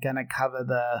sites are going to cover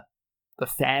the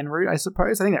fan route, I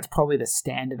suppose. I think that's probably the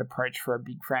standard approach for a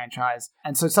big franchise.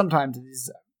 And so sometimes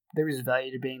there is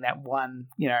value to being that one,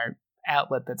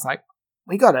 outlet that's like,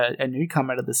 we got a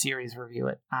newcomer to the series, review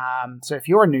it. So if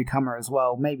you're a newcomer as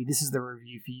well, maybe this is the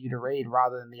review for you to read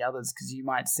rather than the others, because you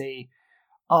might see,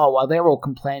 oh, well, they're all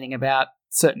complaining about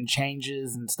certain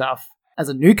changes and stuff. As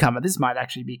a newcomer, this might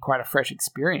actually be quite a fresh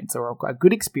experience or a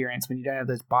good experience when you don't have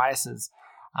those biases.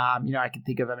 I can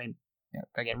think of,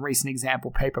 again, recent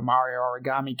example, Paper Mario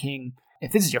Origami King.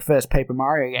 If this is your first Paper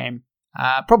Mario game,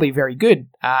 probably very good.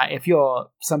 If you're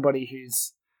somebody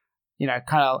who's,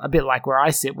 kind of a bit like where I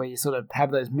sit, where you sort of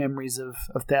have those memories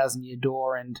of Thousand Year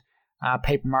Door and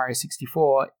Paper Mario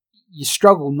 64, you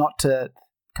struggle not to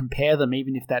compare them,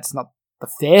 even if that's not the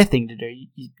fair thing to do.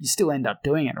 You still end up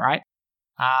doing it, right?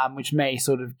 Which may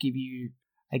sort of give you,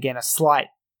 again, a slight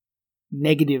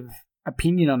negative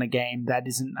opinion on a game that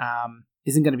isn't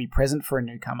going to be present for a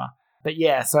newcomer. But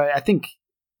yeah, so I think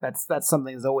that's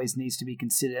something that always needs to be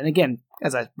considered. And again,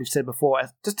 as we've said before,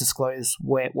 just disclose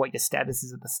what your status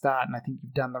is at the start, and I think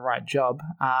you've done the right job.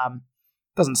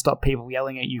 Doesn't stop people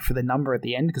yelling at you for the number at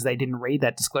the end because they didn't read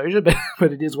that disclosure,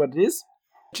 but it is what it is.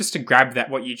 Just to grab that,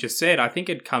 what you just said, I think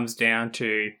it comes down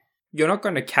to you're not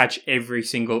going to catch every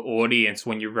single audience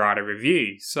when you write a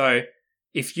review. So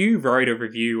if you wrote a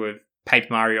review of Paper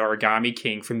Mario Origami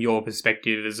King from your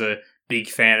perspective as a big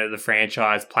fan of the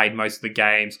franchise, played most of the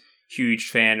games, huge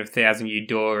fan of Thousand Year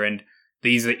Door, and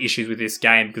these are issues with this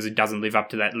game because it doesn't live up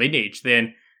to that lineage,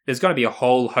 then there's going to be a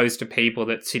whole host of people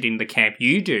that sit in the camp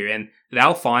you do, and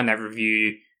they'll find that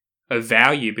review of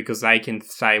value because they can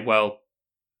say, well,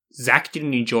 Zach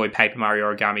didn't enjoy Paper Mario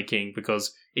Origami King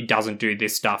because it doesn't do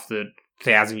this stuff that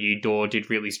Thousand Year Door did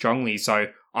really strongly, so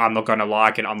I'm not going to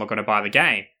like it, I'm not going to buy the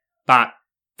game. But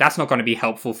that's not going to be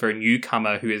helpful for a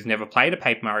newcomer who has never played a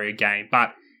Paper Mario game.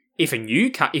 But if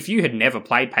you had never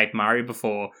played Paper Mario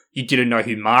before, you didn't know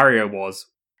who Mario was,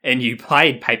 and you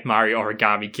played Paper Mario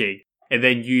Origami King, and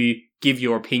then you give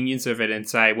your opinions of it and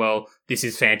say, well, this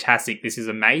is fantastic, this is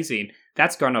amazing,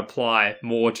 that's going to apply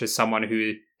more to someone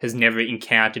who has never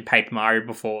encountered Paper Mario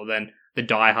before than the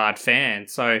diehard fan.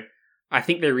 So I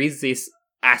think there is this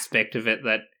aspect of it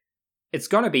that it's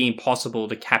going to be impossible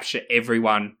to capture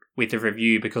everyone with a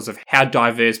review because of how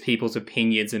diverse people's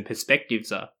opinions and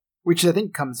perspectives are. Which I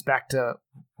think comes back to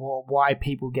why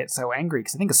people get so angry,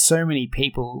 because I think so many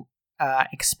people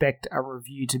expect a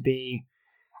review to be...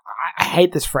 I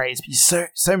hate this phrase, but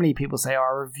so many people say, oh,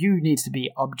 a review needs to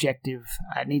be objective,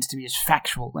 it needs to be as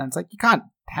factual, and it's like, you can't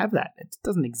have that. It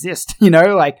doesn't exist,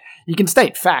 like, you can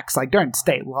state facts, like, don't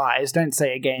state lies, don't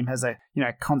say a game has a,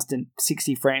 constant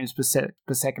 60 frames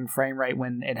per second frame rate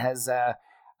when it has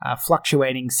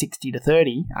fluctuating 60 to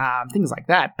 30, things like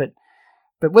that, but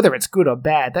whether it's good or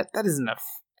bad, that isn't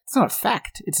it's not a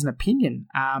fact, it's an opinion,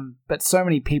 but so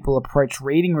many people approach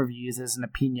reading reviews as an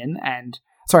opinion,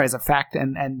 as a fact,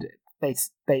 and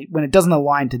they when it doesn't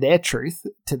align to their truth,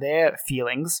 to their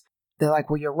feelings, they're like,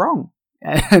 well, you're wrong.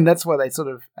 And that's why they sort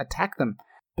of attack them.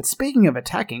 But speaking of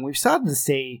attacking, we've started to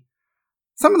see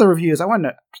some of the reviewers, I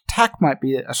wonder, attack might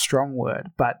be a strong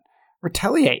word, but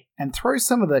retaliate and throw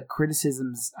some of the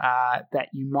criticisms that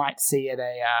you might see at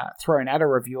thrown at a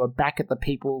reviewer back at the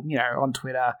people, on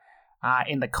Twitter,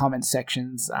 in the comment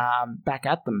sections, back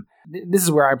at them. This is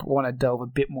where I want to delve a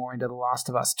bit more into The Last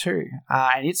of Us 2,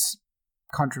 and its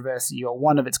controversy, or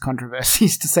one of its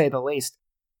controversies to say the least.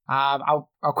 I'll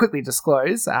quickly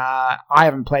disclose, I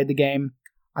haven't played the game.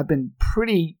 I've been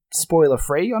pretty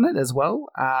spoiler-free on it as well.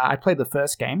 I played the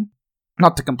first game,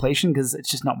 not to completion because it's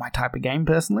just not my type of game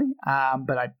personally,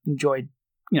 but I enjoyed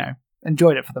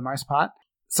it for the most part.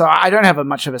 So I don't have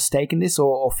much of a stake in this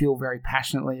or feel very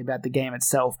passionately about the game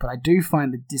itself, but I do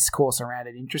find the discourse around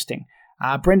it interesting.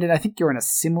 Brendan, I think you're in a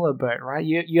similar boat, right?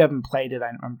 You haven't played it,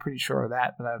 I'm pretty sure of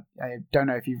that, but I don't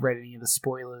know if you've read any of the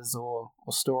spoilers or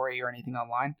story or anything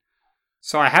online.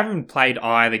 So I haven't played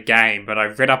either game, but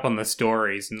I've read up on the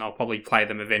stories, and I'll probably play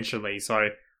them eventually, so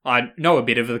I know a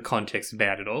bit of the context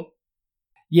about it all.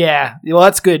 Yeah, well,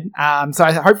 that's good. So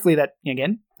hopefully that,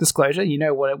 again, disclosure,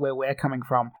 where we're coming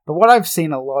from. But what I've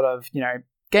seen a lot of,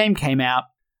 game came out,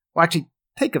 well, actually,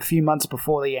 take a few months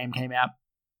before the game came out,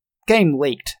 game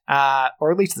leaked,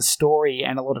 or at least the story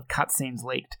and a lot of cutscenes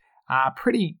leaked,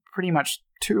 pretty much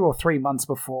 2 or 3 months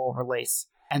before release.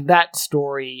 And that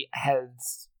story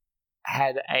has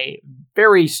had a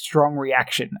very strong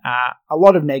reaction, a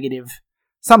lot of negative,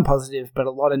 some positive, but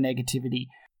a lot of negativity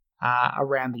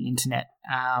around the internet.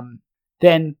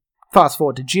 Then, fast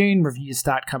forward to June, reviews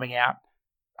start coming out.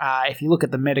 If you look at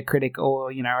the Metacritic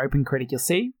or, OpenCritic, you'll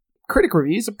see critic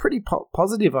reviews are pretty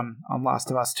positive on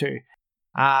Last of Us 2,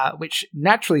 which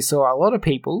naturally saw a lot of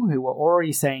people who were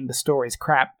already saying the story's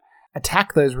crap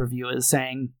attack those reviewers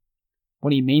saying,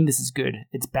 what do you mean this is good?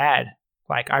 It's bad.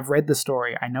 Like, I've read the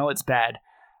story, I know it's bad.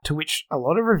 To which a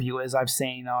lot of reviewers I've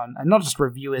seen on, and not just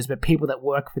reviewers, but people that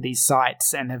work for these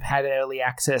sites and have had early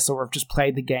access or have just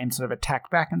played the game sort of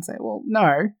attack back and say, well,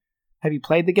 no, have you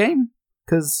played the game?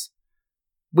 Because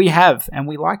we have, and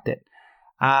we liked it.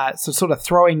 So sort of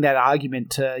throwing that argument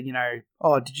to,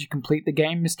 did you complete the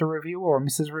game, Mr. Reviewer or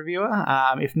Mrs. Reviewer?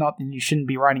 If not, then you shouldn't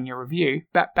be writing your review.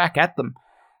 Back at them.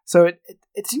 So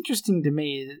it's interesting to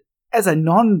me, as a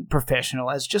non-professional,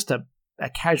 as just a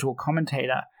casual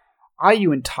commentator, are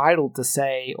you entitled to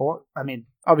say,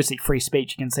 obviously free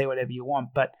speech, you can say whatever you want,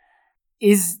 but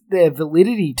is there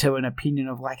validity to an opinion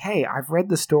of like, hey, I've read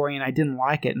the story and I didn't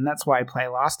like it, and that's why I play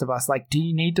Last of Us? Like, do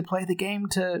you need to play the game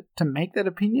to make that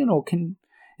opinion, or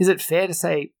is it fair to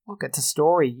say, look, it's a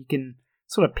story, you can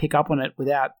sort of pick up on it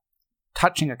without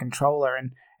touching a controller,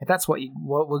 and if that's what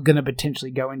we're going to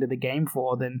potentially go into the game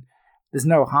for, then there's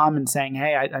no harm in saying,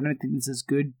 hey, I don't think this is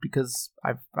good because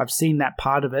I've seen that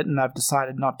part of it and I've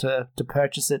decided not to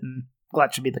purchase it, and well,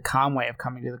 that should be the calm way of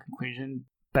coming to the conclusion.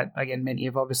 But again, many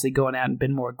have obviously gone out and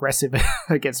been more aggressive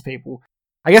against people.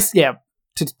 I guess, yeah,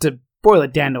 to boil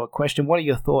it down to a question, what are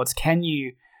your thoughts? Can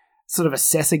you sort of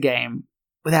assess a game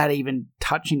without even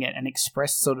touching it and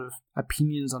express sort of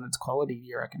opinions on its quality, do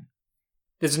you reckon?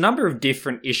 There's a number of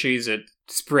different issues that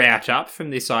sprout up from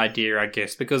this idea, I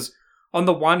guess, because on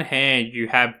the one hand, you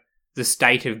have the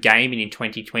state of gaming in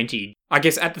 2020. I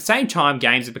guess at the same time,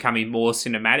 games are becoming more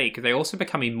cinematic, they're also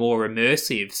becoming more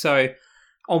immersive. So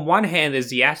on one hand, there's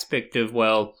the aspect of,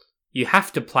 well, you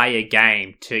have to play a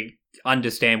game to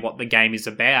understand what the game is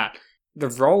about. The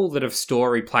role that a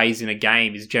story plays in a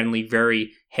game is generally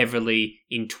very heavily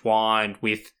entwined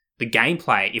with the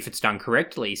gameplay if it's done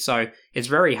correctly. So it's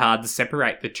very hard to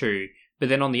separate the two. But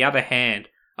then on the other hand,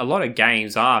 a lot of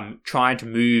games are trying to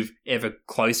move ever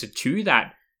closer to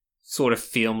that sort of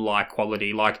film-like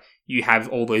quality. Like, you have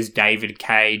all those David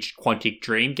Cage Quantic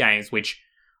Dream games, which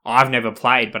I've never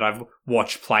played, but I've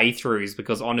watched playthroughs,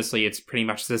 because honestly, it's pretty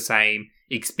much the same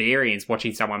experience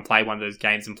watching someone play one of those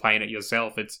games and playing it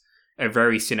yourself. It's a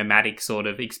very cinematic sort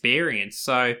of experience.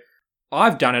 So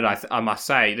I've done it, I must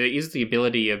say. There is the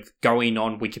ability of going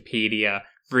on Wikipedia,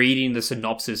 reading the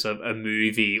synopsis of a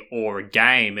movie or a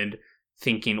game, and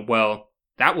thinking, well,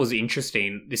 that was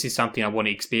interesting. This is something I want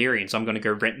to experience. I'm going to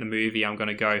go rent the movie. I'm going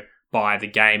to go buy the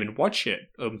game and watch it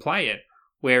and play it.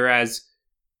 Whereas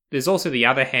there's also the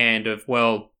other hand of,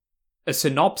 well, a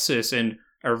synopsis and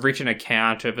a written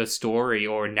account of a story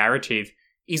or a narrative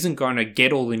isn't going to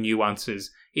get all the nuances,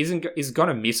 is going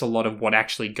to miss a lot of what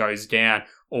actually goes down,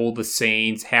 all the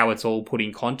scenes, how it's all put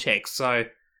in context. So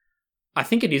I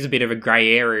think it is a bit of a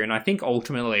grey area, and I think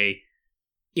ultimately,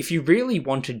 if you really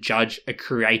want to judge a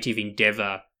creative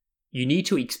endeavour, you need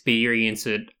to experience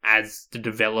it as the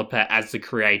developer, as the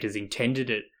creators intended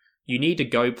it. You need to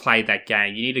go play that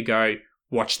game. You need to go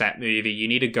watch that movie. You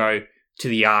need to go to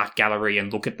the art gallery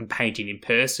and look at the painting in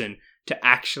person to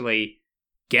actually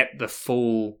get the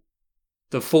full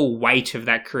weight of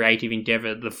that creative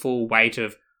endeavor, the full weight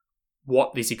of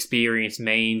what this experience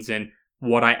means and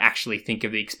what I actually think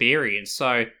of the experience.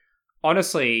 So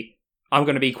honestly, I'm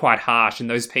going to be quite harsh, and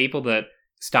those people that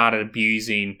started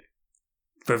abusing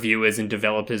reviewers and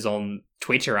developers on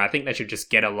Twitter, I think they should just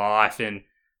get a life and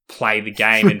play the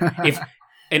game.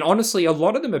 And honestly, a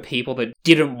lot of them are people that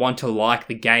didn't want to like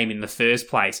the game in the first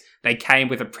place. They came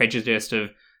with a prejudice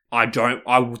of, I don't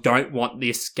want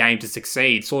this game to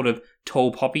succeed, sort of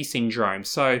tall poppy syndrome.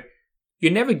 So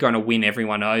you're never going to win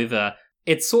everyone over.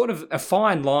 It's sort of a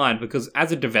fine line, because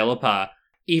as a developer,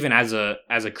 even as a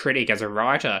critic, as a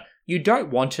writer, you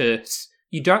don't want to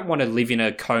live in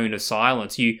a cone of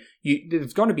silence.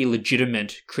 There's going to be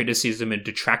legitimate criticism and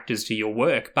detractors to your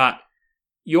work, but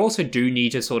you also do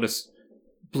need to sort of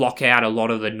block out a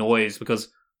lot of the noise, because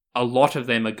a lot of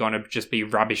them are going to just be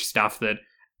rubbish stuff that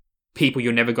people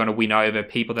you're never going to win over,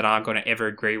 people that aren't going to ever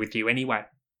agree with you anyway.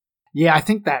 Yeah, I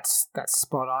think that's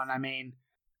spot on. I mean,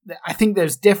 I think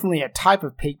there's definitely a type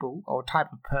of people or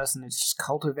type of person that's just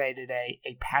cultivated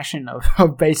a passion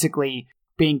of basically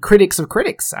being critics of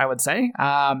critics, I would say.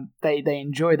 They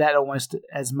enjoy that almost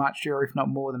as much, or if not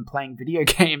more, than playing video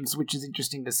games, which is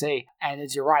interesting to see. And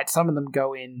as you're right, some of them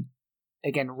go in,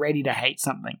 again, ready to hate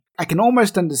something. I can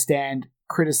almost understand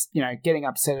getting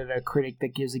upset at a critic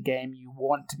that gives a game you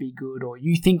want to be good or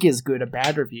you think is good a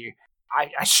bad review.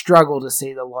 I struggle to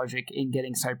see the logic in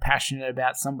getting so passionate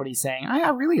about somebody saying, I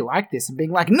really like this, and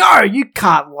being like, no, you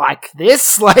can't like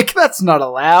this. Like, that's not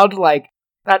allowed. Like,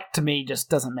 that to me just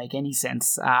doesn't make any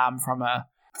sense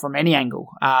from any angle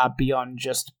beyond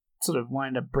just sort of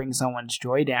wanting to bring someone's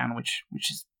joy down, which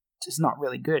is just not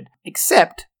really good.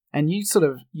 Except, and you sort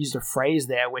of used a phrase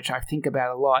there, which I think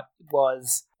about a lot,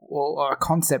 or a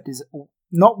concept is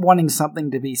not wanting something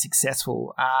to be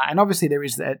successful. And obviously there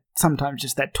is that sometimes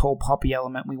just that tall poppy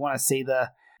element. We want to see the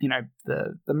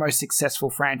most successful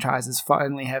franchises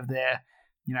finally have their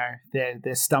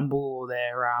stumble or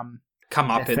their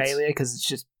failure, because it's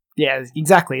just, yeah,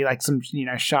 exactly, like some,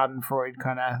 Schadenfreude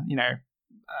kind of,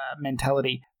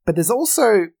 mentality. But there's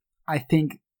also, I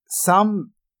think,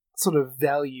 some sort of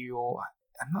value, or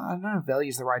I don't know if value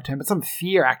is the right term, but some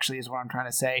fear actually is what I'm trying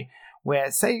to say,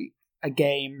 where, say, a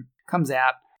game comes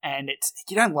out and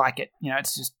you don't like it,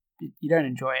 it's just, you don't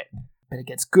enjoy it, but it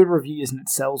gets good reviews and it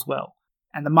sells well,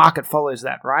 and the market follows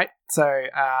that, right? So,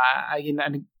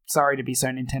 and sorry to be so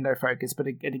Nintendo focused, but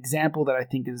an example that I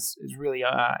think is really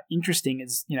interesting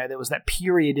is, there was that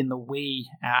period in the Wii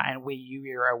and Wii U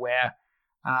era where,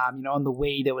 on the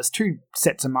Wii there was two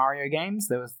sets of Mario games.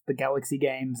 There was the Galaxy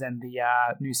games and the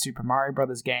new Super Mario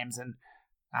Brothers games, and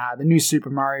the new Super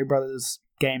Mario Brothers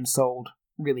game sold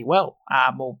really well.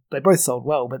 Well, they both sold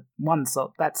well, but one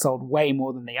sold way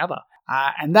more than the other,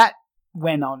 and that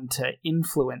went on to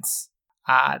influence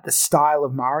the style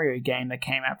of Mario game that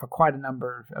came out for quite a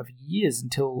number of years,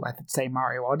 until I would say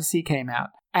Mario Odyssey came out.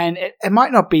 And it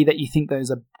might not be that you think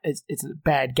those are it's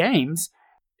bad games.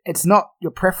 It's not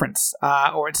your preference,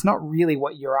 or it's not really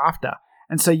what you're after.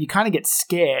 And so you kind of get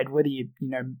scared, whether you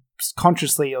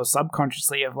consciously or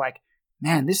subconsciously, of like,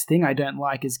 man, this thing I don't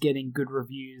like is getting good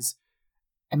reviews.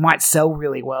 It might sell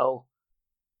really well.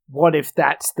 What if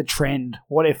that's the trend?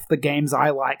 What if the games I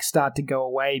like start to go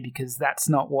away because that's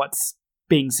not what's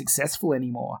being successful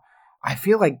anymore? I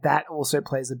feel like that also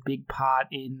plays a big part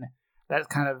in that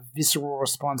kind of visceral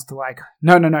response to like,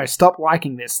 no, stop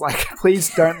liking this. Like,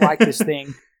 please don't like this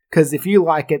thing, because if you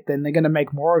like it, then they're going to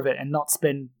make more of it and not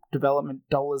spend development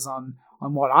dollars on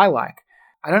what I like.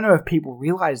 I don't know if people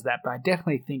realize that, but I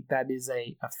definitely think that is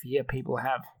a fear people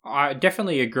have. I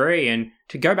definitely agree. And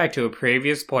to go back to a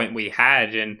previous point we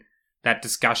had, and that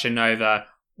discussion over,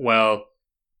 well,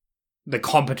 the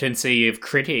competency of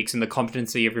critics and the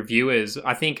competency of reviewers,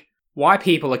 I think why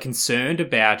people are concerned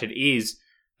about it is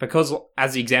because,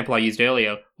 as the example I used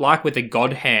earlier, like with the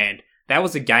God Hand, that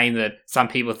was a game that some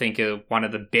people think are one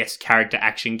of the best character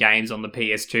action games on the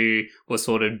PS2, was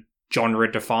sort of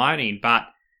genre defining, but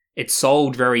it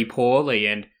sold very poorly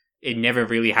and it never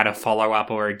really had a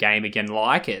follow-up or a game again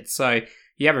like it. So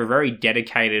you have a very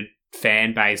dedicated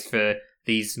fan base for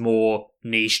these more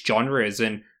niche genres,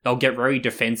 and they'll get very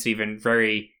defensive and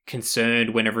very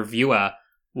concerned when a reviewer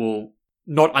will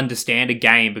not understand a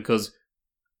game because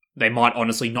they might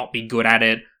honestly not be good at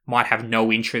it, might have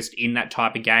no interest in that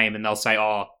type of game, and they'll say,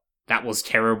 oh, that was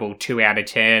terrible, 2 out of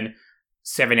 10,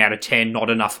 7 out of 10, not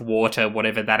enough water,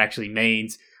 whatever that actually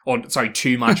means. Or, sorry,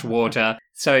 too much water.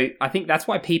 So I think that's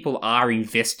why people are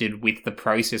invested with the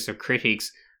process of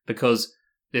critics, because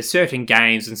there's certain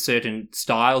games and certain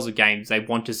styles of games they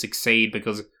want to succeed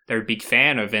because they're a big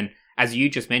fan of. And as you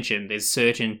just mentioned, there's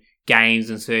certain games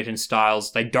and certain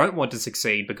styles they don't want to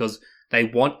succeed because they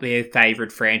want their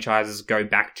favourite franchises to go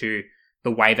back to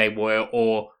the way they were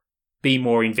or be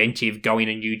more inventive, go in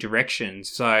a new direction.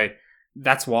 So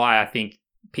that's why I think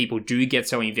people do get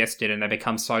so invested and they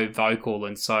become so vocal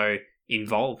and so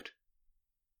involved.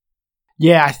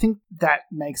 Yeah, I think that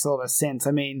makes a lot of sense.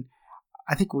 I mean,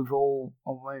 I think we've all,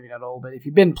 or maybe not all, but if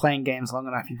you've been playing games long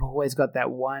enough, you've always got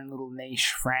that one little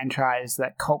niche franchise,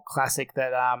 that cult classic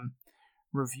that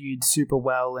reviewed super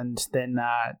well and then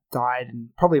died. And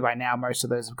probably by now, most of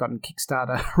those have gotten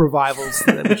Kickstarter revivals,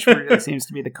 which really seems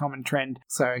to be the common trend.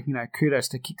 So, kudos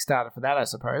to Kickstarter for that, I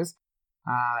suppose.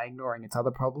 Ignoring its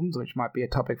other problems, which might be a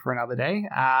topic for another day.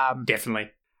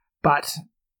 Definitely. But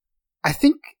I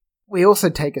think we also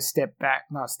take a step back,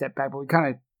 not a step back, but we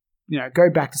kind of, go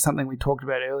back to something we talked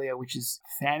about earlier, which is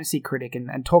Fantasy Critic,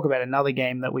 and talk about another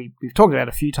game that we've talked about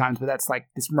a few times, but that's like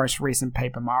this most recent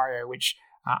Paper Mario, which,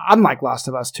 unlike Last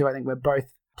of Us 2, I think we're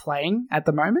both playing at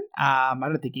the moment. I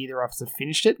don't think either of us have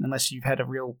finished it, unless you've had a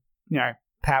real,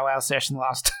 powwow session the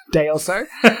last day or so.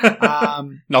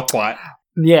 Not quite.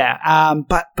 Yeah,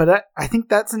 but I think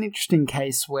that's an interesting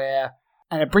case where,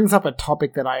 and it brings up a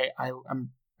topic that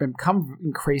I'm become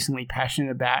increasingly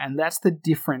passionate about, and that's the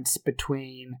difference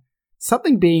between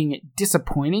something being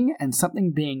disappointing and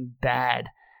something being bad.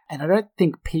 And I don't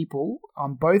think people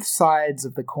on both sides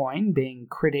of the coin, being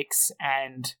critics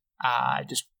and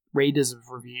just readers of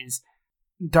reviews,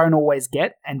 don't always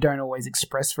get and don't always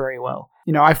express very well.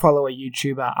 I follow a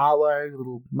YouTuber, Arlo,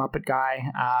 little Muppet guy.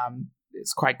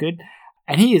 It's quite good.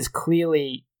 And he is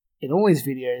clearly, in all his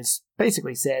videos,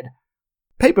 basically said,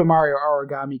 Paper Mario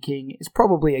Origami King is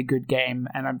probably a good game,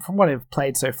 and from what I've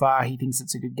played so far, he thinks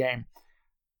it's a good game.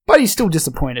 But he's still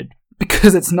disappointed,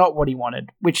 because it's not what he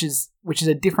wanted, which is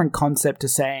a different concept to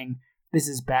saying this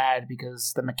is bad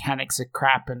because the mechanics are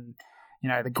crap and,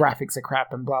 the graphics are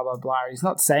crap and blah, blah, blah. He's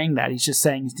not saying that, he's just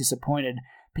saying he's disappointed.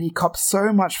 But he cops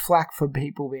so much flack for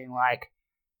people being like,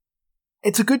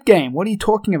 it's a good game, what are you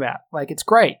talking about? Like, it's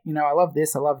great, I love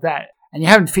this, I love that. And you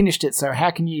haven't finished it, so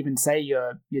how can you even say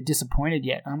you're disappointed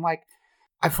yet? And I'm like,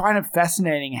 I find it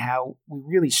fascinating how we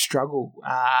really struggle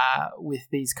with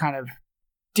these kind of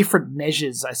different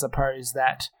measures, I suppose,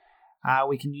 that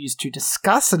we can use to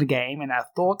discuss in a game and our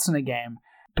thoughts in a game,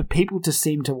 but people just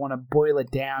seem to want to boil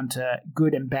it down to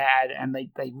good and bad, and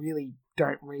they really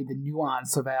don't read the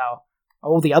nuance of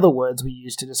all the other words we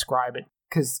use to describe it,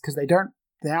 because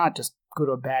they aren't just good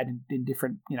or bad in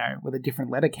different, with a different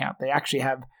letter count. They actually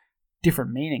have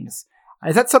different meanings.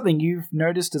 Is that something you've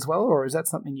noticed as well, or is that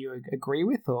something you agree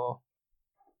with, or?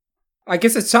 I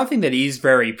guess it's something that is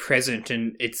very present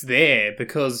and it's there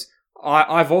because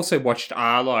I've also watched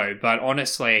Arlo, but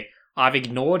honestly, I've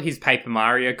ignored his Paper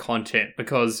Mario content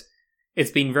because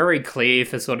it's been very clear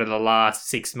for sort of the last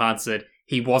 6 months that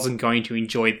he wasn't going to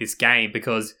enjoy this game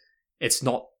because it's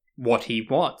not what he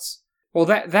wants. Well,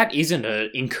 that isn't an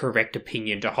incorrect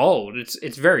opinion to hold.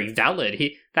 It's very valid.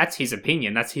 That's his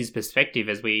opinion. That's his perspective,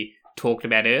 as we talked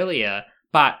about earlier.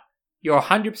 But you're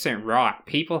 100% right.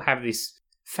 People have this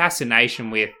fascination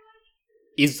with,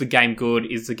 is the game good?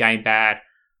 Is the game bad?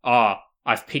 Oh,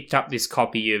 I've picked up this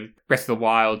copy of Breath of the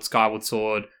Wild, Skyward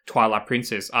Sword, Twilight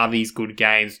Princess. Are these good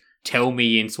games? Tell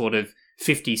me in sort of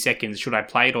 50 seconds, should I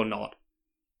play it or not?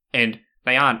 And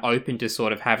they aren't open to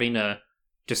sort of having a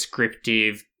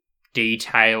descriptive,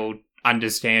 detailed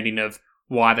understanding of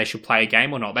why they should play a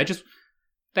game or not.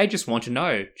 They just want to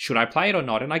know, should I play it or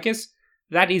not? And I guess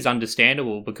that is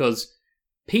understandable because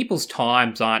people's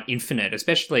times aren't infinite,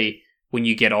 especially when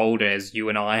you get older, as you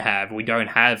and I have. We don't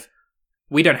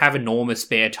have enormous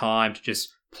spare time to just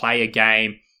play a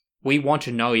game. We want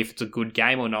to know if it's a good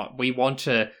game or not. We want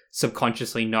to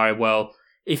subconsciously know, well,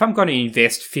 if I'm going to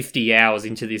invest 50 hours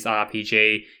into this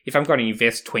RPG, if I'm going to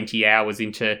invest 20 hours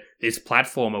into this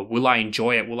platformer, will I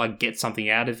enjoy it? Will I get something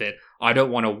out of it? I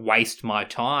don't want to waste my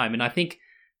time. And I think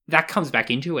that comes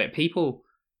back into it. People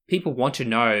want to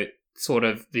know sort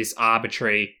of this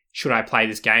arbitrary, should I play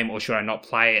this game or should I not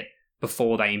play it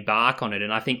before they embark on it?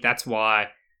 And I think that's why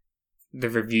the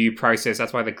review process,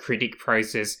 that's why the critic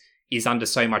process is under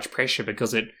so much pressure,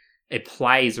 because it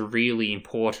plays a really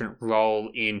important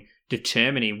role in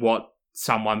determining what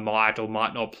someone might or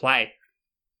might not play.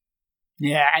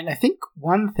 Yeah, and I think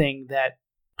one thing that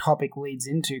topic leads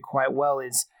into quite well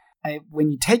is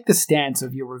when you take the stance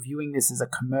of you're reviewing this as a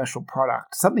commercial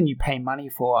product, something you pay money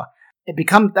for,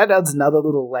 that adds another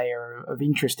little layer of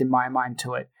interest in my mind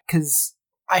to it. Because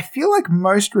I feel like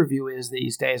most reviewers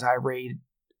these days I read,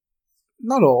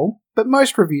 not all, but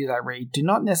most reviews I read do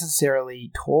not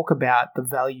necessarily talk about the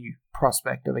value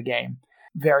prospect of a game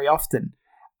very often.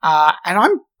 And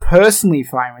I'm personally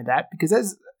fine with that because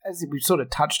as we've sort of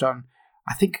touched on,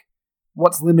 I think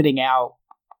what's limiting our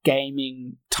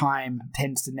gaming time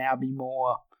tends to now be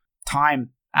more time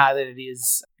than it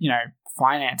is,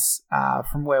 finance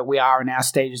from where we are in our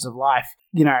stages of life.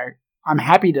 I'm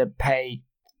happy to pay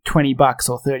 $20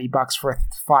 or $30 for a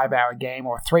 5-hour game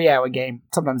or a 3-hour game,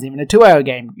 sometimes even a 2-hour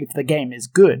game if the game is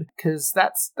good, because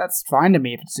that's fine to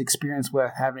me. If it's an experience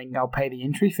worth having, I'll pay the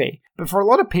entry fee. But for a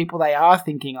lot of people, they are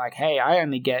thinking like, hey, I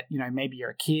only get, maybe you're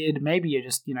a kid, maybe you're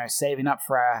just, saving up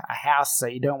for a house, so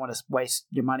you don't want to waste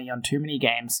your money on too many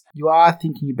games. You are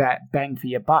thinking about bang for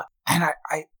your buck. And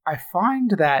I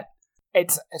find that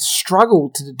it's a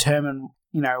struggle to determine,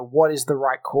 what is the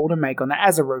right call to make on that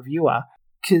as a reviewer,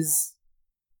 because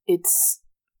it's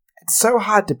so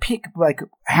hard to pick, like,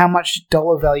 how much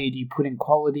dollar value do you put in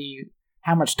quality?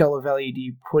 How much dollar value do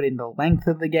you put in the length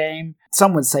of the game?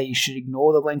 Some would say you should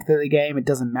ignore the length of the game. It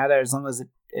doesn't matter as long as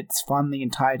it's fun the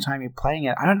entire time you're playing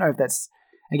it. I don't know if that's,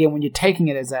 again, when you're taking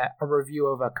it as a review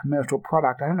of a commercial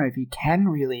product, I don't know if you can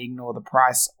really ignore the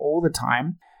price all the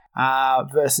time.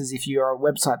 Versus if you're a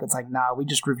website that's like, nah, we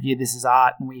just review this as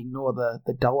art and we ignore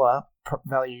the dollar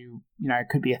value. It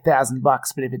could be $1,000,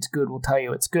 but if it's good, we'll tell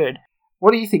you it's good.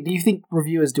 What do you think? Do you think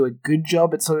reviewers do a good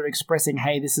job at sort of expressing,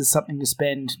 hey, this is something to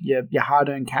spend your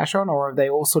hard-earned cash on, or have they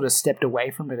all sort of stepped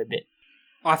away from it a bit?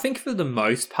 I think for the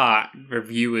most part,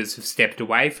 reviewers have stepped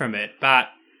away from it, but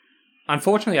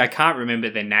unfortunately I can't remember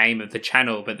the name of the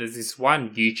channel, but there's this one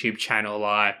YouTube channel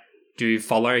I do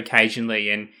follow occasionally,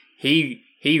 and he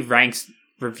ranks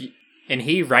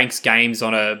games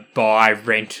on a buy,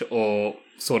 rent, or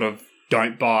sort of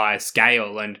don't buy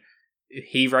scale, and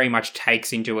he very much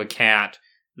takes into account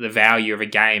the value of a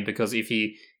game, because if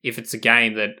it's a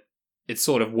game that it's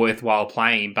sort of worthwhile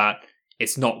playing, but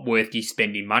it's not worth you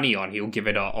spending money on, he'll give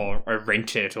it or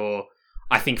rent it. Or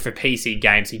I think for PC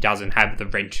games, he doesn't have the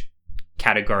rent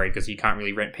category because you can't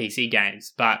really rent PC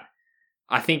games. But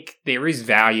I think there is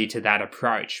value to that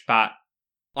approach. But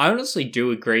I honestly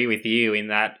do agree with you in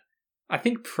that I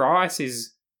think price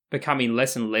is becoming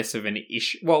less and less of an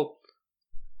issue. Well,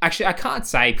 actually, I can't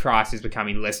say price is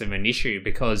becoming less of an issue,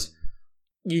 because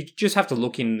you just have to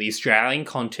look in the Australian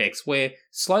context. We're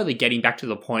slowly getting back to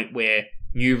the point where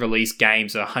new release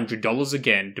games are $100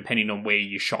 again, depending on where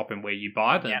you shop and where you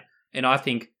buy them. Yeah. And I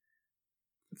think,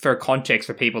 for context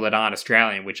for people that aren't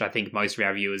Australian, which I think most of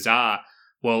our viewers are,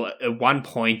 well, at one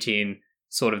point in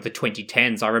sort of the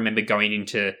 2010s, I remember going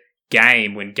into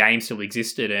Game when Game still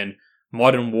existed, and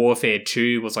Modern Warfare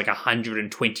 2 was like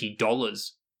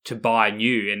 $120 to buy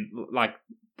new, and like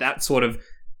that sort of,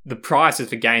 the prices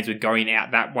for games were going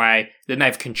out that way. Then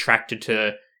they've contracted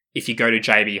to, if you go to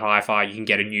JB Hi-Fi, you can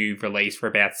get a new release for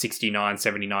about $69,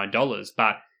 $79,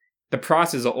 but the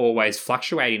prices are always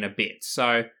fluctuating a bit.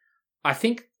 So I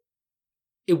think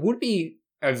it would be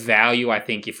a value, I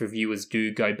think, if reviewers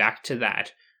do go back to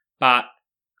that. But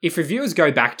if reviewers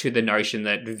go back to the notion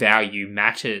that value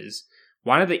matters,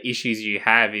 one of the issues you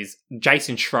have is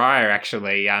Jason Schreier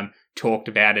actually talked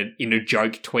about it in a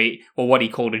joke tweet, or what he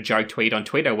called a joke tweet on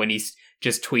Twitter, when he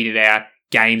just tweeted out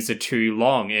games are too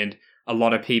long, and a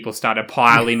lot of people started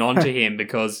piling onto him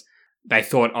because they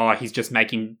thought, oh, he's just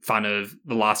making fun of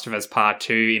The Last of Us Part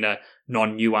 2 in a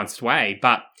non-nuanced way.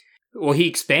 But, well, he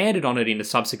expanded on it in a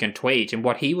subsequent tweet, and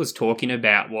what he was talking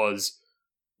about was,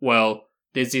 well,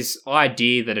 there's this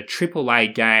idea that a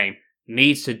AAA game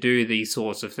needs to do these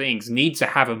sorts of things, needs to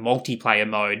have a multiplayer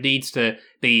mode, needs to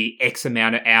be X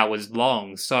amount of hours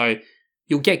long. So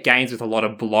you'll get games with a lot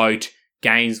of bloat,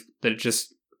 games that are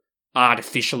just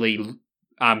artificially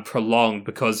prolonged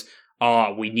because,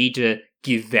 we need to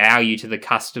give value to the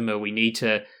customer, we need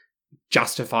to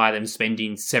justify them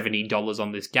spending $70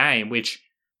 on this game, which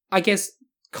I guess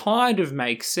kind of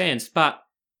makes sense. But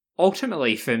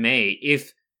ultimately for me,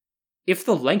 if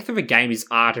the length of a game is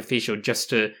artificial just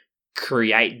to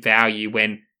create value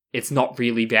when it's not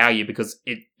really value because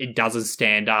it doesn't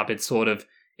stand up, it's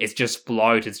just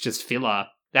bloat, it's just filler,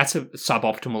 that's a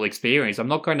suboptimal experience. I'm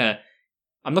not going to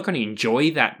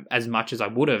enjoy that as much as I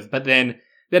would have. But then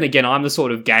again, I'm the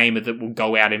sort of gamer that will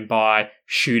go out and buy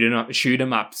shoot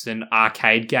 'em ups and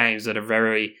arcade games that are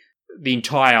the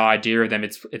entire idea of them,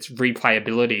 it's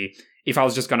replayability. If I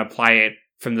was just going to play it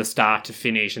from the start to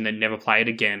finish and then never play it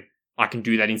again, I can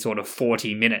do that in sort of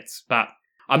 40 minutes. But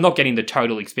I'm not getting the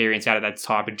total experience out of that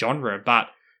type of genre. But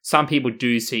some people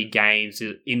do see games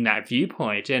in that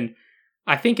viewpoint. And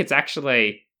I think it's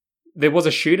actually, there was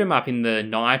a shoot 'em up in the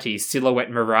 90s,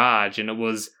 Silhouette Mirage, and it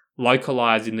was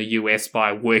localized in the US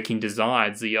by Working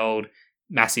Designs, the old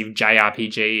massive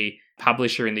JRPG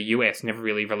publisher in the US, never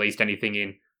really released anything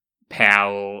in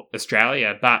PAL or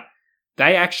Australia, but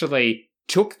they actually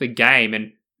took the game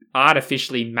and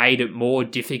artificially made it more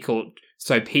difficult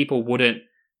so people wouldn't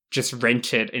just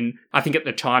rent it. And I think at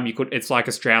the time it's like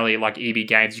Australia, like EB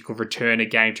Games, you could return a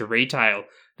game to retail.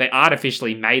 They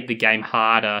artificially made the game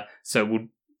harder so it would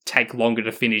take longer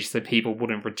to finish so people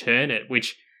wouldn't return it,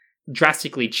 which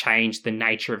drastically changed the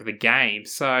nature of the game.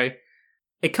 So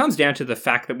it comes down to the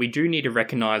fact that we do need to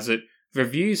recognise that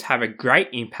reviews have a great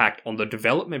impact on the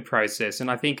development process,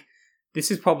 and I think this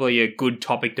is probably a good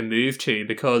topic to move to,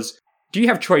 because do you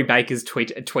have Troy Baker's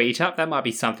tweet up? That might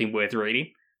be something worth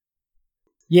reading.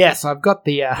 Yes, I've got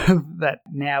the that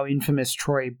now infamous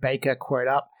Troy Baker quote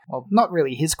up. Well, not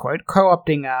really his quote,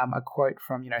 co-opting a quote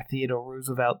from Theodore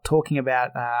Roosevelt talking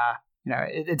about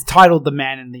it's titled "The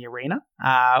Man in the Arena,"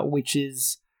 which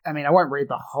is, I mean, I won't read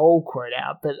the whole quote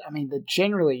out, but I mean, that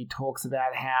generally talks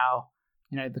about how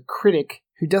the critic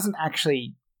who doesn't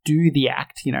actually do the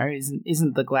act,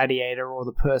 isn't the gladiator or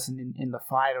the person in the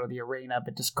fight or the arena,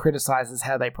 but just criticizes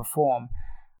how they perform,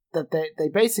 that they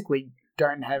basically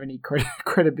don't have any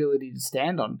credibility to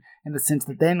stand on, in the sense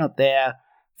that they're not there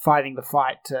fighting the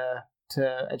fight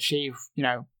to achieve,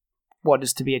 what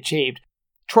is to be achieved.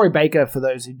 Troy Baker, for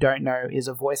those who don't know, is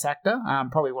a voice actor,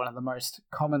 probably one of the most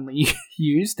commonly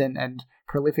used and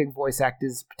prolific voice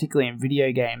actors, particularly in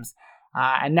video games.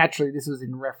 And naturally, this was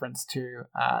in reference to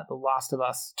The Last of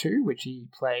Us 2, which he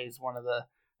plays one of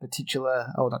the titular,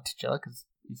 not titular, because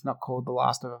he's not called The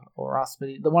Last of Us,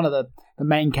 but one of the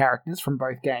main characters from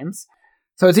both games.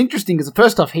 So it's interesting because,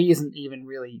 first off, he isn't even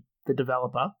really the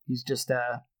developer. He's just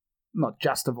not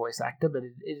just a voice actor, but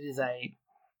it is a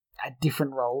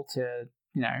different role to,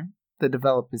 the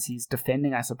developers he's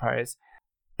defending, I suppose.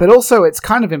 But also, it's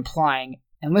kind of implying,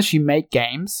 unless you make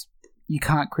games, you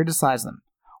can't criticize them,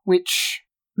 which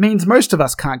means most of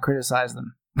us can't criticize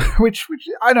them, which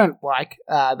I don't like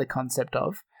the concept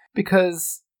of,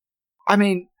 because, I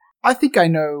mean, I think I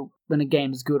know when a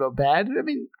game is good or bad. I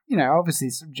mean, obviously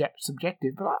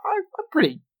subjective, but I'm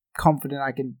pretty confident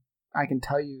I can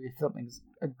tell you if something's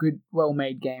a good,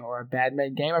 well-made game or a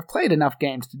bad-made game. I've played enough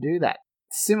games to do that.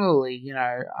 Similarly,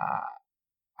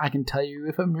 I can tell you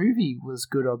if a movie was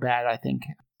good or bad, I think.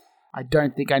 I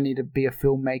don't think I need to be a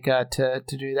filmmaker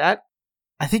to do that.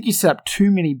 I think you set up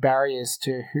too many barriers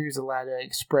to who's allowed to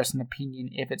express an opinion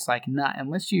if it's like, nah,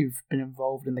 unless you've been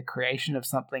involved in the creation of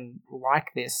something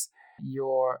like this,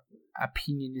 your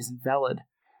opinion isn't valid.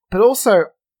 But also,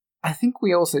 I think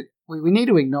we need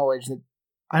to acknowledge that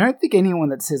I don't think anyone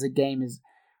that says a game is...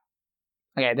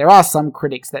 Okay, there are some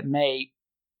critics that may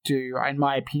do, in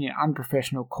my opinion,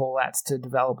 unprofessional call-outs to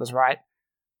developers, right?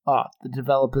 Oh, the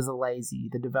developers are lazy,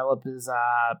 the developers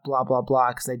are blah, blah, blah,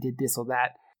 because they did this or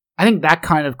that. I think that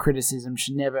kind of criticism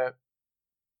should never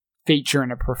feature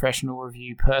in a professional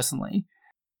review, personally.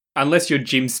 Unless you're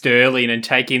Jim Sterling and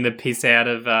taking the piss out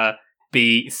of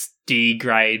D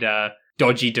grade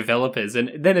dodgy developers,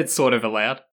 and then it's sort of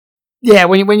allowed. Yeah,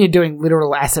 when you're doing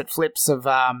literal asset flips of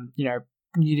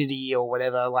Unity or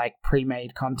whatever, like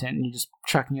pre-made content, and you're just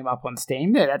chucking them up on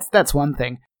Steam, yeah, that's one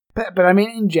thing. But I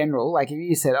mean, in general, like if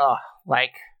you said,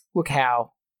 look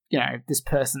how this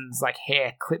person's like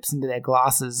hair clips into their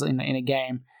glasses in a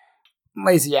game,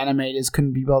 lazy animators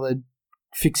couldn't be bothered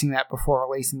fixing that before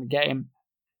releasing the game.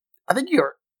 I think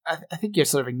you're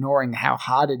sort of ignoring how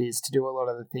hard it is to do a lot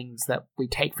of the things that we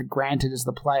take for granted as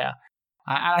the player.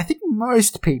 And I think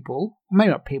most people, maybe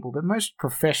not people, but most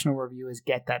professional reviewers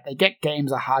get that. They get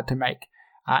games are hard to make.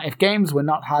 If games were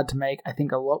not hard to make, I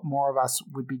think a lot more of us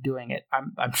would be doing it.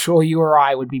 I'm sure you or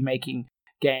I would be making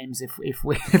games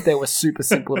if they were super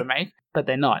simple to make, but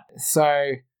they're not.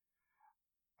 So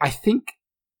I think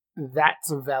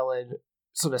that's a valid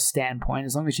sort of standpoint.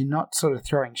 As long as you're not sort of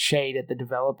throwing shade at the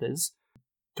developers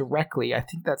directly, I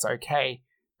think that's okay.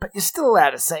 But you're still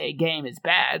allowed to say a game is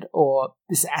bad, or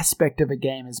this aspect of a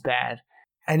game is bad.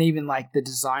 And even like the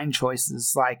design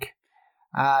choices, like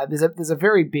there's a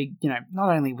very big, not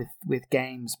only with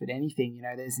games, but anything,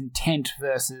 there's intent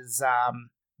versus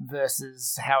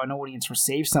how an audience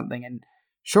receives something. And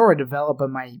sure, a developer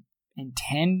may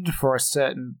intend for a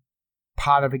certain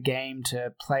part of a game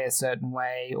to play a certain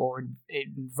way or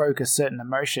invoke a certain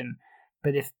emotion,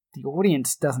 but if the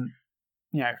audience doesn't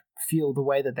feel the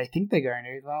way that they think they're going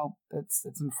to, well, it's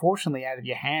unfortunately out of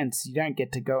your hands. You don't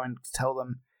get to go and tell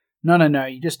them, no,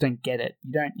 you just don't get it.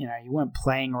 You don't, you weren't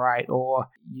playing right, or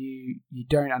you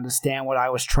don't understand what I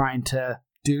was trying to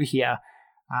do here.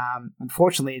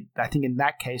 Unfortunately, I think in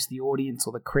that case, the audience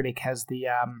or the critic has the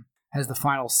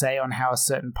final say on how a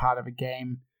certain part of a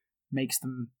game makes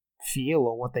them feel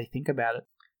or what they think about it.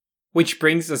 Which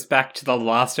brings us back to The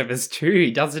Last of Us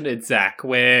 2, doesn't it, Zach?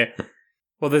 Where,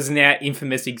 well, there's an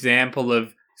infamous example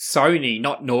of Sony,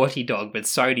 not Naughty Dog, but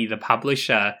Sony, the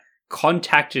publisher,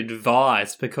 contacted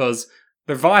Vice because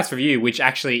the Vice review, which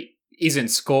actually isn't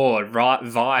scored, right?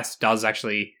 Vice does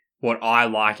actually what I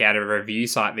like out of a review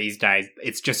site these days.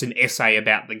 It's just an essay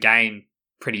about the game,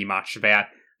 pretty much, about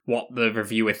what the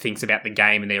reviewer thinks about the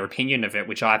game and their opinion of it,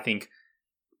 which I think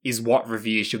is what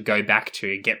reviews should go back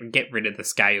to. Get rid of the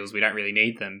scales. We don't really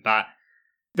need them. But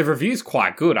the review's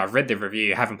quite good. I've read the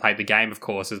review. Haven't played the game, of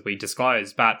course, as we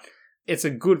disclosed. But it's a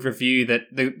good review that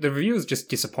the reviewer's just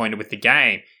disappointed with the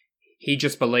game. He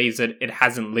just believes that it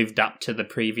hasn't lived up to the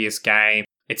previous game.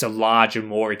 It's a larger,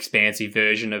 more expansive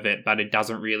version of it, but it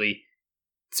doesn't really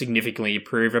significantly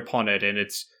improve upon it. And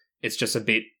it's just a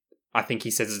bit, I think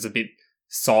he says it's a bit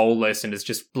soulless and it's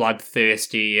just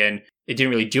bloodthirsty, and it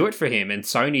didn't really do it for him. And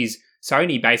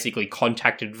Sony basically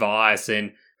contacted Vice,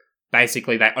 and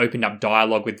basically they opened up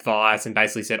dialogue with Vice and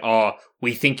basically said, oh,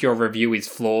 we think your review is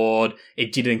flawed.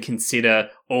 It didn't consider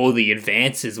all the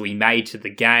advances we made to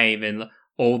the game and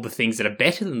all the things that are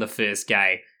better than the first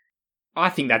game. I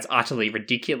think that's utterly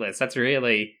ridiculous. That's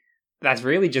really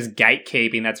just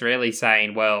gatekeeping. That's really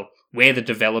saying, well, we're the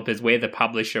developers, we're the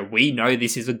publisher, we know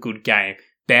this is a good game.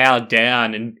 Bow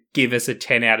down and give us a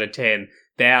 10 out of 10.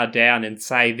 Bow down and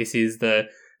say this is the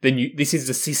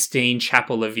Sistine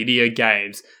Chapel of video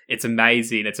games. It's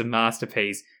amazing. It's a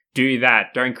masterpiece. Do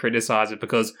that. Don't criticize it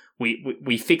because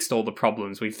we fixed all the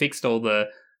problems. We fixed all the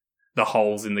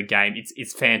holes in the game.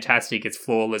 It's fantastic. It's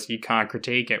flawless. You can't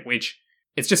critique it, which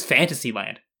it's just fantasy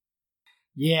land.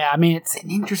 Yeah, I mean, it's an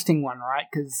interesting one, right?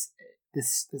 Because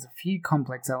there's a few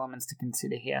complex elements to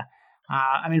consider here.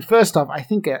 I mean, first off, I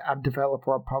think a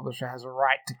developer or publisher has a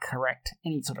right to correct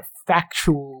any sort of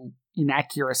factual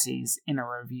inaccuracies in a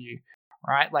review,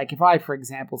 right? Like if I, for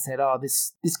example, said, oh,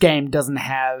 this game doesn't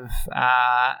have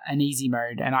an easy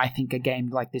mode, and I think a game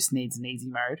like this needs an easy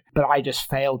mode, but I just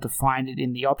failed to find it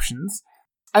in the options,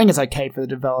 I think it's okay for the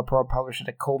developer or publisher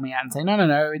to call me out and say, no,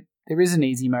 there is an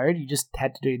easy mode, you just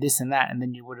had to do this and that, and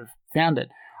then you would have found it.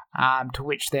 To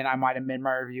which then I might amend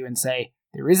my review and say,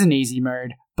 there is an easy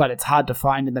mode, but it's hard to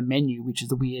find in the menu, which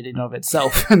is weird in and of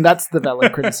itself. And that's the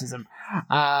valid criticism.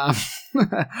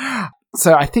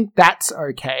 So I think that's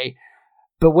okay.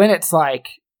 But when it's like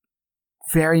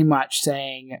very much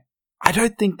saying, I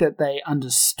don't think that they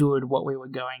understood what we were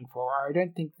going for. I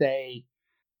don't think they,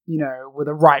 were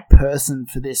the right person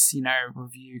for this,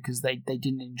 review because they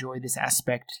didn't enjoy this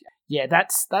aspect. Yeah,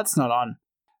 that's not on.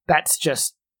 That's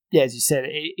just, yeah, as you said,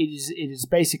 it is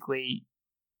basically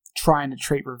trying to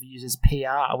treat reviews as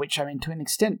PR, which, I mean, to an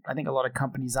extent, I think a lot of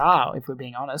companies are, if we're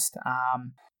being honest.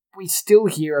 We still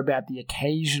hear about the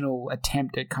occasional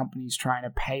attempt at companies trying to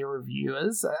pay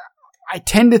reviewers. I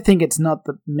tend to think it's not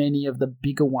many of the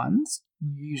bigger ones,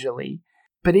 usually.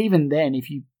 But even then, if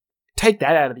you take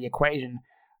that out of the equation,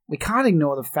 we can't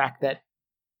ignore the fact that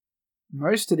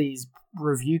most of these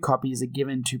review copies are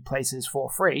given to places for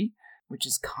free, which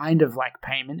is kind of like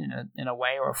payment in a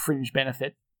way, or a fringe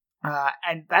benefit.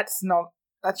 And that's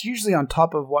usually on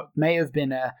top of what may have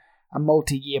been a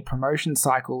multi-year promotion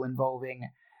cycle involving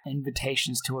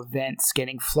invitations to events,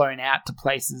 getting flown out to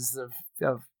places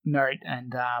of note,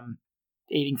 and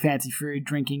eating fancy food,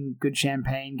 drinking good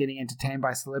champagne, getting entertained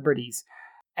by celebrities.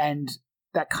 And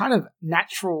that kind of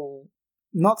natural,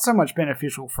 not so much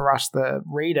beneficial for us, the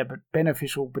reader, but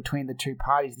beneficial between the two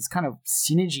parties, this kind of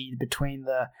synergy between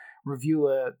the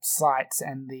reviewer sites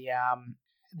and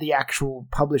the actual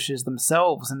publishers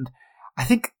themselves. And I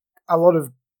think a lot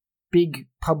of big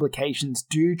publications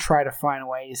do try to find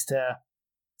ways to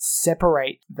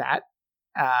separate that.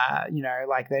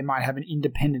 Like they might have an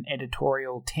independent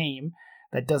editorial team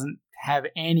that doesn't have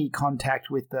any contact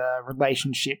with the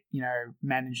relationship,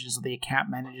 managers or the account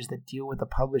managers that deal with the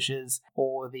publishers,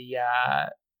 or the,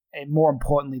 and more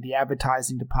importantly, the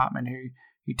advertising department who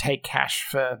take cash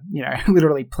for,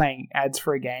 literally playing ads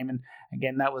for a game. And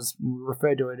again, we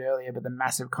referred to it earlier, but the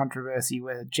massive controversy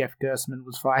where Jeff Gerstmann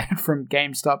was fired from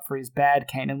GameStop for his bad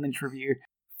Kane and Lynch review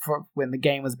for when the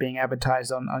game was being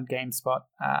advertised on GameSpot,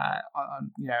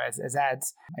 as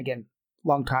ads. Again,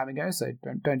 long time ago, so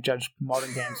don't judge modern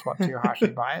GameSpot too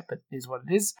harshly by it, but it is what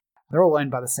it is. They're all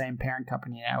owned by the same parent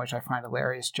company now, which I find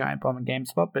hilarious, Giant Bomb and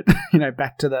GameSpot, but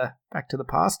back to the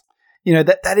past.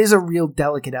 That is a real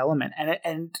delicate element,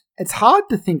 and it's hard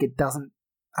to think it doesn't,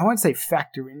 I won't say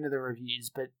factor into the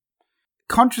reviews, but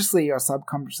consciously or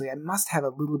subconsciously, it must have a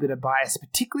little bit of bias,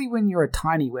 particularly when you're a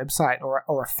tiny website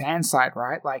or a fan site,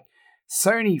 right? Like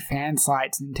Sony fan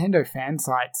sites, Nintendo fan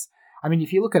sites. I mean,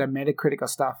 if you look at a Metacritic or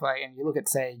stuff, and you look at,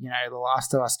 say, The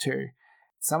Last of Us 2,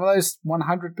 some of those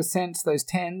 100%, those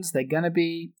 10s, they're going to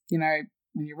be,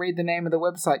 when you read the name of the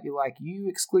website, you're like, you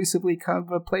exclusively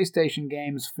cover PlayStation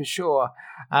games for sure.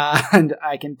 And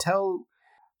I can tell,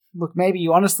 look, maybe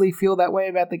you honestly feel that way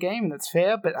about the game, and that's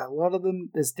fair, but a lot of them,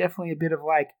 there's definitely a bit of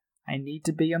like, I need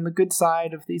to be on the good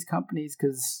side of these companies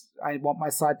because I want my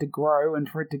site to grow, and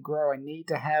for it to grow, I need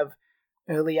to have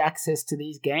early access to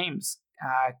these games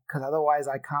because otherwise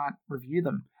I can't review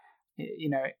them.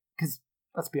 Because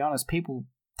let's be honest, people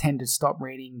tend to stop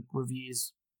reading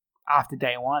reviews after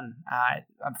day one,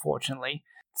 unfortunately.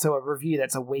 So a review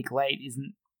that's a week late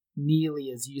isn't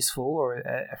nearly as useful or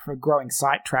for growing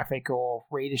site traffic or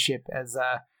readership as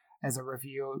a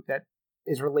review that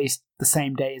is released the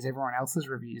same day as everyone else's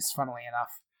reviews, funnily enough.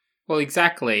 Well,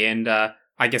 exactly. And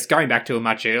I guess going back to a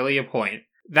much earlier point,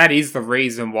 that is the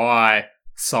reason why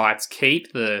sites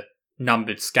keep the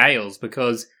numbered scales,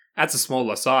 because as a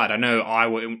smaller site, I know I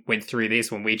went through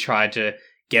this when we tried to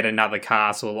get another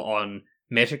castle on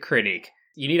Metacritic.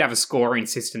 You need to have a scoring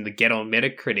system to get on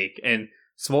Metacritic, and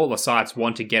smaller sites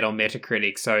want to get on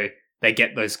Metacritic so they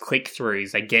get those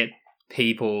click-throughs, they get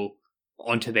people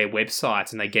onto their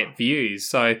websites and they get views.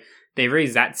 So there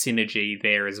is that synergy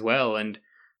there as well. And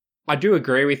I do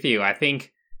agree with you. I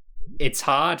think it's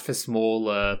hard for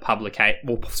smaller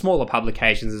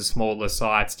publications and smaller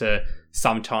sites to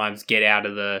sometimes get out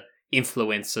of the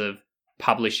influence of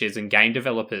publishers and game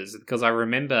developers, because I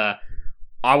remember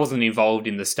I wasn't involved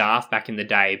in the staff back in the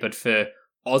day, but for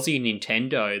Aussie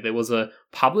Nintendo, there was a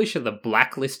publisher that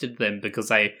blacklisted them because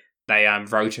they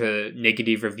wrote a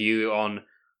negative review on,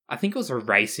 I think it was a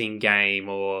racing game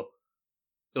or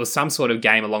it was some sort of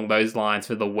game along those lines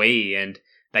for the Wii, and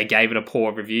they gave it a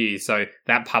poor review. So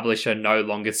that publisher no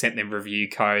longer sent them review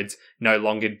codes, no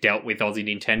longer dealt with Aussie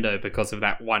Nintendo because of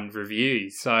that one review.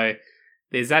 So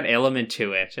there's that element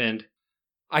to it. And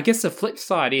I guess the flip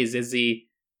side is there's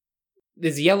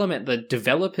the element that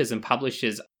developers and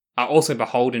publishers are also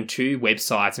beholden to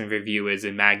websites and reviewers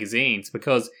and magazines,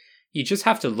 because you just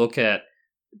have to look at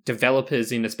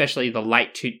developers in especially the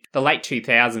late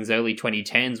 2000s, early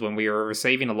 2010s, when we were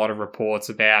receiving a lot of reports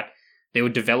about there were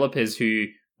developers who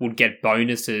would get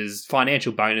bonuses,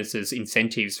 financial bonuses,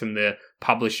 incentives from the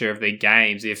publisher of their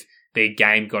games if their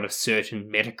game got a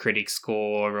certain Metacritic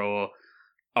score, or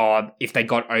if they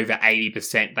got over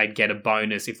 80%, they'd get a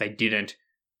bonus. If they didn't,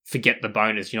 forget the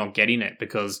bonus, you're not getting it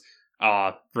because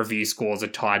review scores are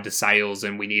tied to sales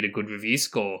and we need a good review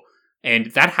score.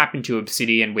 And that happened to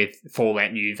Obsidian with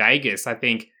Fallout New Vegas. I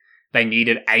think they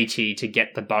needed 80 to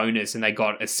get the bonus, and they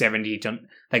got 79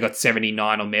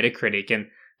 on Metacritic. And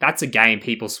that's a game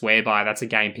people swear by. That's a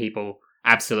game people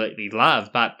absolutely love.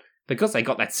 But because they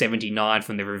got that 79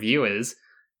 from the reviewers,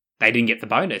 they didn't get the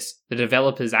bonus. The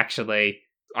developers actually,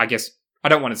 I guess, I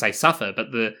don't want to say suffer,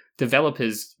 but the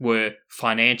developers were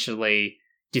financially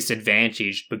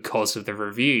disadvantaged because of the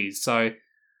reviews. So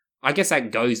I guess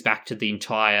that goes back to the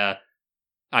entire,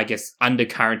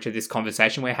 undercurrent of this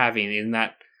conversation we're having, in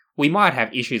that we might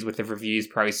have issues with the reviews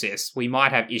process. We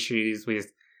might have issues with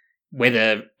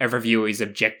whether a reviewer is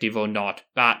objective or not,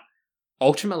 but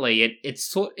ultimately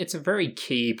it's a very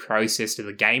key process to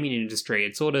the gaming industry.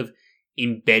 It's sort of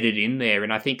embedded in there,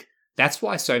 and I think that's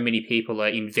why so many people are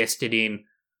invested in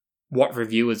what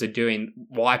reviewers are doing,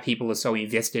 why people are so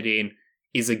invested in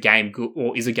is a game good,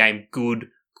 or is a game good,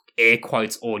 air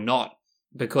quotes, or not,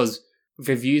 because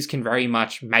reviews can very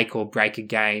much make or break a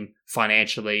game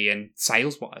financially and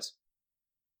sales-wise.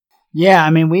 Yeah, I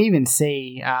mean, we even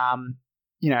see,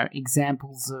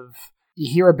 examples of,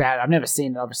 you hear about it, I've never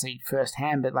seen it obviously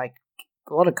firsthand, but like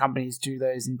a lot of companies do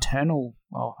those internal,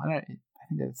 I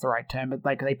think that's the right term, but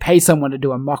like they pay someone to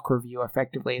do a mock review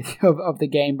effectively of the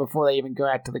game before they even go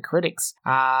out to the critics,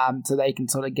 so they can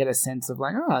sort of get a sense of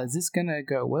like, is this going to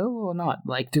go well or not?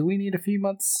 Like, do we need a few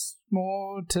months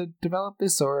more to develop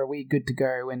this, or are we good to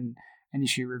go and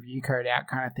issue review code out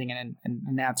kind of thing and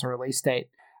announce a release date?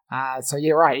 So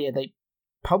yeah, right. Yeah, they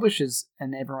publishers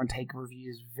and everyone take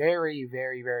reviews very,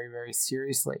 very, very, very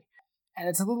seriously. And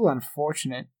it's a little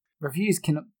unfortunate. Reviews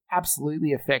can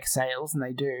absolutely affect sales, and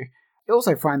they do. You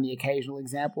also find the occasional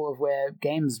example of where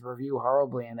games review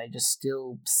horribly and they just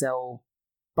still sell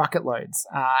bucket loads.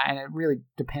 And it really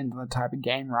depends on the type of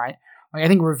game, right? Like, I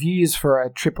think reviews for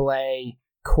a AAA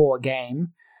core game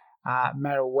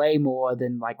matter way more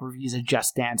than like reviews of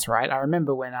Just Dance, right? I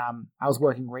remember when I was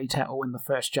working retail when the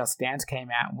first Just Dance came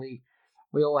out, and we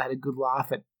all had a good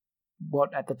laugh at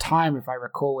what at the time, if I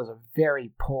recall, was a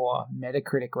very poor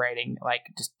Metacritic rating. Like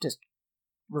just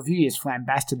reviewers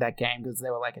flambasted that game because they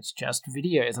were like, it's just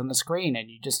videos on the screen and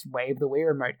you just wave the Wii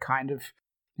remote kind of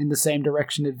in the same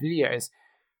direction of videos.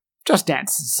 Just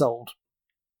Dance sold,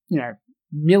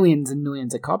 millions and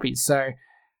millions of copies. So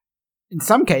in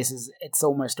some cases, it's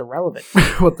almost irrelevant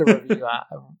what the reviewer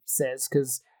says,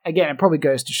 because, again, it probably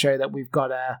goes to show that we've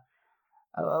got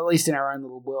at least in our own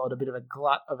little world, a bit of a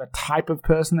glut of a type of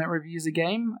person that reviews a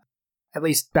game. At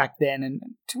least back then, and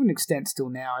to an extent still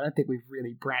now, I don't think we've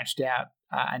really branched out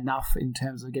enough in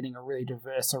terms of getting a really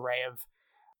diverse array of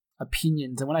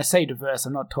opinions. And when I say diverse,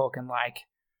 I'm not talking like,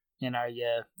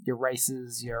 your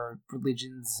races, your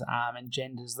religions, and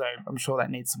genders, though I'm sure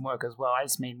that needs some work as well. I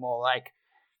just mean more like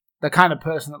the kind of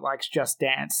person that likes Just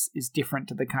Dance is different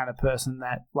to the kind of person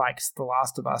that likes The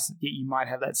Last of Us. Yet you might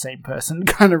have that same person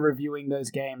kind of reviewing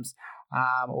those games,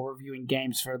 or reviewing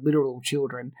games for literal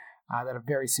children that are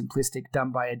very simplistic,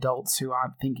 done by adults who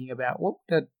aren't thinking about what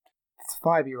a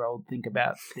 5-year-old think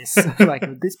about this. Like,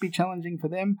 would this be challenging for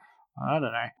them? I don't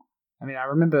know. I mean, I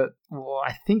remember,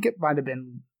 I think it might have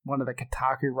been one of the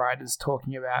Kotaku writers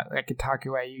talking about, like Kotaku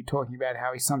AU talking about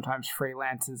how he sometimes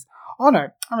freelances. Oh no,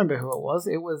 I remember who it was.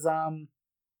 It was, I'm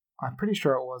pretty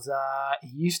sure it was, he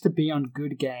used to be on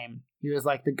Good Game. He was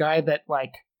like the guy that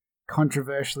like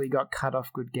controversially got cut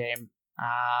off Good Game.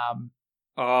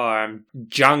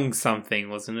 Jung something,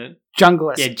 wasn't it?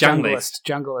 Junglist. Yeah,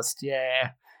 Junglist,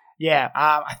 yeah. Yeah,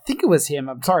 I think it was him.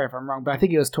 I'm sorry if I'm wrong, but I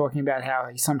think he was talking about how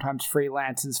he sometimes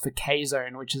freelances for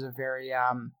K-Zone, which is a very,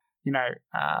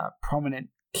 prominent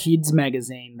kids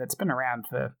magazine that's been around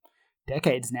for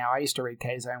decades now. I used to read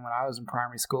K-Zone when I was in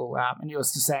primary school, and he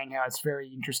was just saying how it's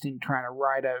very interesting trying to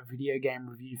write a video game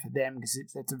review for them, because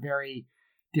it's a very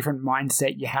different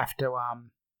mindset you have to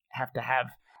have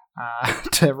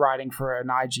to writing for an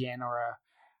IGN or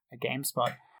a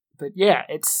GameSpot. But yeah,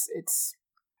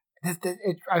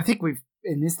 I think we've,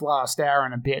 in this last hour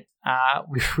and a bit,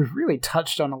 we've really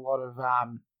touched on a lot of,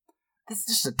 there's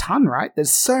just a ton, right?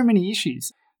 There's so many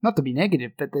issues, not to be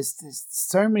negative, but there's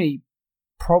so many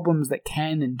problems that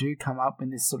can and do come up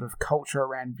in this sort of culture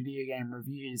around video game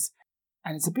reviews.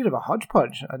 And it's a bit of a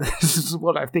hodgepodge. This is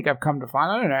what I think I've come to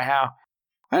find. I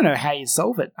don't know how you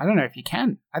solve it. I don't know if you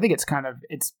can. I think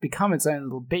it's become its own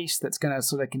little beast that's going to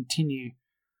sort of continue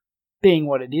being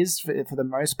what it is for the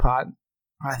most part.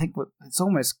 I think it's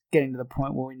almost getting to the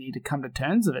point where we need to come to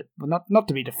terms with it. Well, not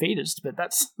to be defeatist, but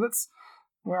that's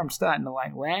where I'm starting to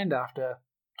land after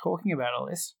talking about all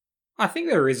this. I think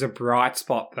there is a bright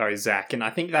spot though, Zach, and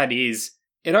I think that is,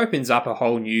 it opens up a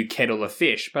whole new kettle of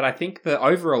fish, but I think the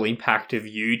overall impact of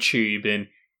YouTube and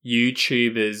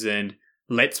YouTubers and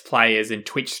Let's Players and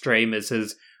Twitch streamers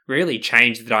has really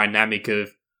changed the dynamic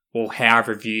of, how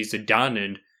reviews are done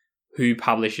and who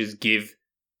publishers give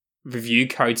review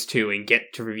codes to and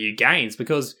get to review games,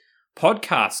 because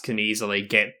podcasts can easily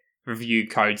get review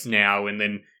codes now and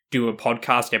then do a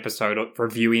podcast episode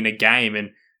reviewing a game,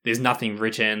 and there's nothing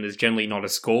written, there's generally not a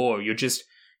score,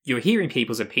 you're hearing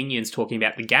people's opinions talking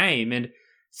about the game. And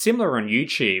similar on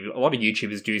YouTube, a lot of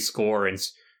YouTubers do score, and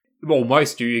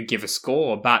most do give a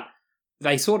score, but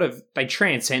they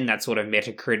transcend that sort of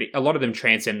Metacritic. A lot of them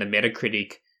transcend the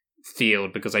Metacritic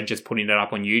field because they're just putting it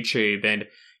up on YouTube, and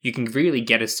you can really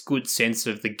get a good sense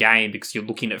of the game because you're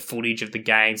looking at footage of the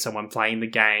game, someone playing the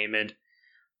game. And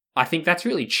I think that's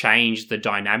really changed the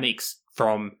dynamics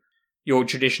from your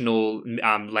traditional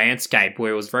landscape,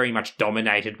 where it was very much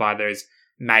dominated by those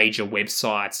major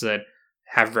websites that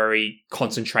have very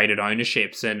concentrated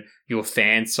ownerships, and your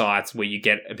fan sites where you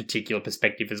get a particular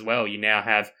perspective as well. You now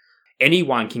have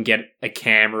anyone can get a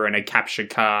camera and a capture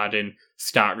card and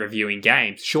start reviewing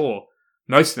games. Sure,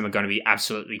 most of them are going to be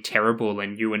absolutely terrible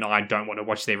and you and I don't want to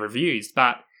watch their reviews,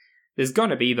 but there's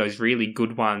going to be those really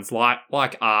good ones like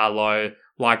Arlo,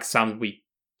 like some we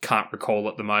can't recall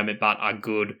at the moment but are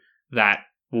good, that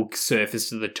will surface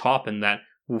to the top and that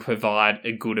will provide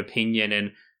a good opinion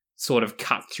and sort of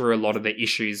cut through a lot of the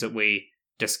issues that we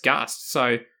discussed.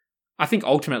 So I think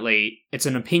ultimately it's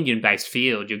an opinion-based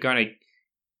field.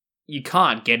 You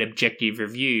can't get objective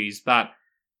reviews, but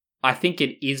I think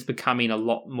it is becoming a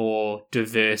lot more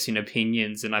diverse in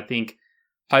opinions, and I think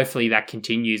hopefully that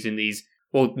continues in these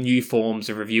new forms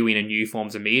of reviewing and new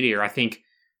forms of media. I think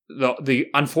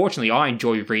unfortunately I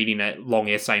enjoy reading a long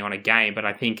essay on a game, but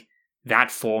I think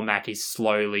that format is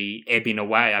slowly ebbing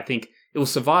away. I think it will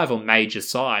survive on major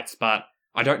sites, but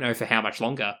I don't know for how much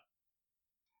longer.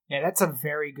 Yeah, that's a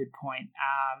very good point.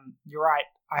 You're right.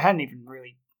 I hadn't even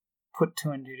really put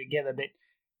two and two together, but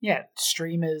yeah,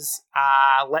 streamers,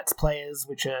 Let's Players,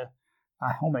 which are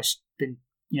almost been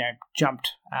jumped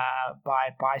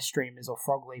by streamers or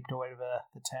frog leaped or whatever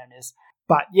the term is.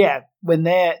 But yeah, when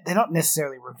they're not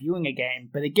necessarily reviewing a game,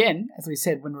 but again, as we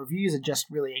said, when reviews are just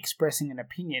really expressing an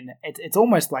opinion, it's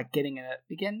almost like getting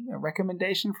a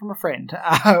recommendation from a friend.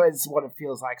 Is what it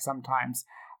feels like sometimes.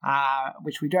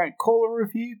 which we don't call a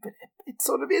review, but it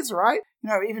sort of is, right?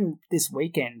 Even this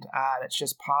weekend that's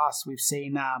just passed, we've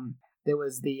seen there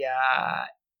was the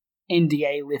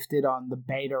NDA lifted on the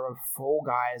beta of Fall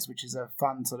Guys, which is a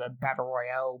fun sort of battle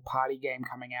royale party game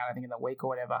coming out, I think, in the week or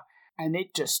whatever. And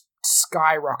it just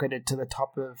skyrocketed to the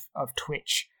top of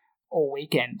Twitch all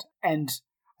weekend. And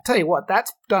I tell you what,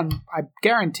 that's done, I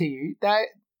guarantee you, that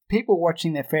people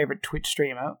watching their favorite Twitch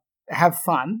streamer have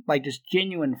fun, like just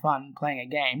genuine fun playing a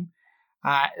game.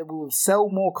 It will sell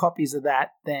more copies of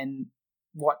that than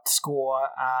what score,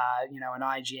 an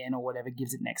IGN or whatever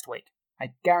gives it next week.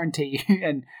 I guarantee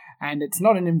you, and it's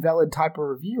not an invalid type of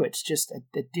review. It's just a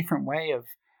different way of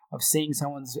seeing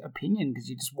someone's opinion, because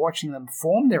you're just watching them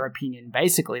form their opinion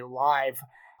basically live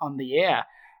on the air.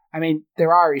 I mean,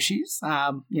 there are issues,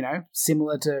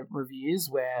 similar to reviews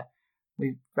where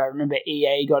I remember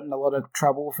EA got in a lot of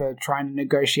trouble for trying to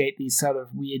negotiate these sort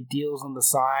of weird deals on the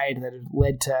side that have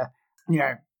led to,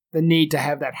 the need to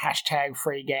have that hashtag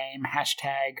free game,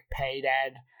 hashtag paid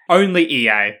ad. Only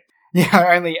EA.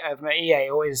 Yeah, only EA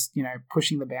always,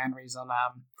 pushing the boundaries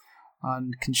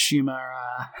on consumer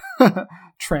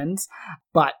trends.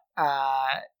 But,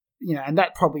 and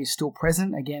that probably is still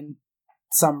present. Again,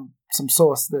 some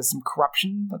source, there's some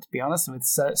corruption, let's be honest, with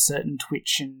certain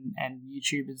Twitch and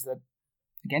YouTubers that,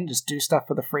 again, just do stuff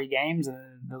for the free games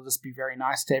and they'll just be very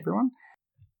nice to everyone.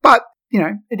 But,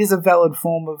 it is a valid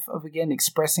form of again,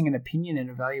 expressing an opinion and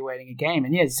evaluating a game.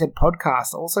 And yeah, as you said,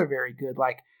 podcasts also very good.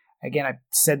 Like, again, I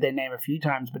said their name a few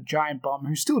times, but Giant Bomb,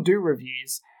 who still do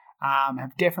reviews,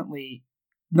 have definitely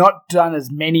not done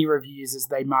as many reviews as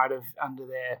they might have under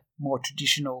their more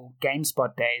traditional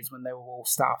GameSpot days when they were all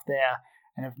staffed there,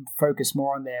 and have focused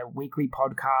more on their weekly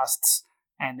podcasts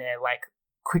and their like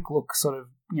quick look sort of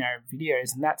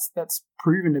videos, and that's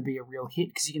proven to be a real hit,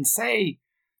 because you can say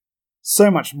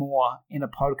so much more in a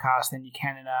podcast than you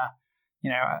can in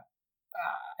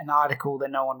an article that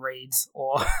no one reads,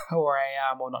 or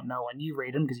not no one, you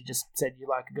read them because you just said you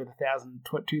like a good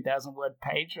 2,000 word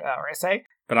page or essay.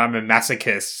 But I'm a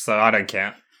masochist, so I don't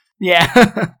count.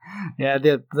 Yeah, yeah.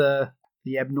 The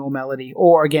abnormality,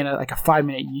 or again, like a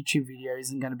 5-minute YouTube video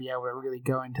isn't going to be able to really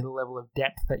go into the level of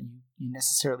depth that you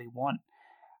necessarily want.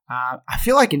 I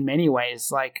feel like in many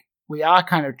ways, like we are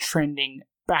kind of trending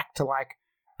back to like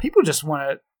people just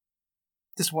want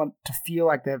to feel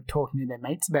like they're talking to their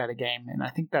mates about a game, and I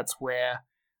think that's why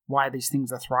these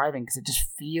things are thriving, because it just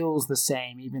feels the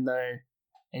same, even though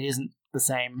it isn't the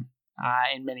same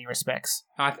in many respects.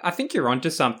 I think you're onto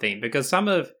something, because some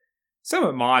of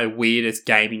my weirdest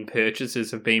gaming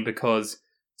purchases have been because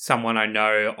someone I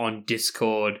know on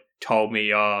Discord told me,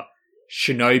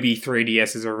 Shinobi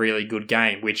 3DS is a really good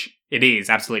game, which it is,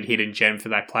 absolute hidden gem for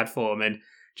that platform. And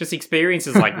just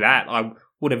experiences like that, I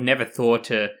would have never thought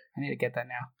to... I need to get that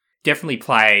now. Definitely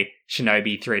play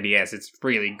Shinobi 3DS. It's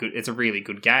really good. It's a really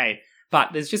good game.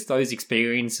 But there's just those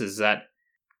experiences that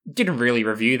didn't really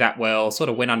review that well, sort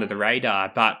of went under the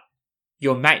radar, but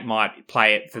your mate might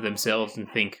play it for themselves and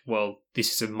think, well,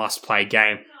 this is a must-play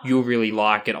game. You'll really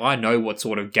like it. I know what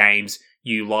sort of games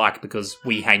you like because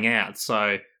we hang out,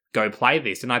 so go play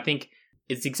this. And I think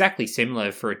it's exactly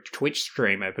similar for a Twitch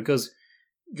streamer, because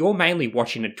you're mainly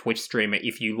watching a Twitch streamer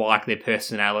if you like their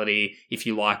personality, if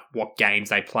you like what games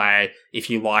they play, if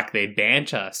you like their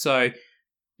banter. So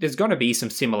there's going to be some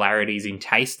similarities in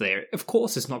taste there. Of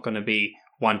course, it's not going to be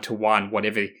one-to-one,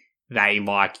 whatever they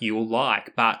like, you'll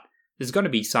like, but there's going to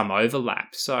be some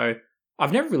overlap. So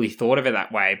I've never really thought of it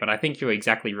that way, but I think you're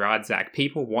exactly right, Zach.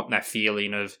 People want that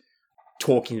feeling of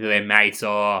talking to their mates,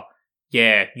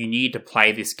 yeah, you need to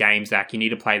play this game, Zach. You need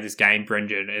to play this game,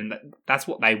 Brendan. And that's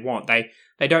what they want. They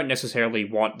don't necessarily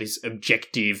want this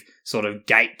objective sort of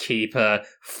gatekeeper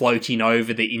floating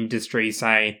over the industry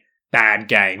saying, bad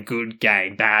game, good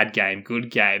game, bad game, good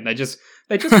game. They just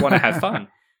want to have fun.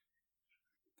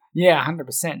 Yeah,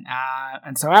 100%.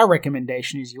 And so our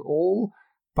recommendation is you all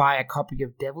buy a copy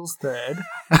of Devil's Third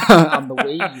on the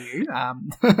Wii U.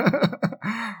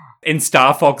 In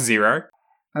Star Fox Zero.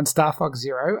 And Star Fox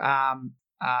Zero.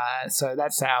 So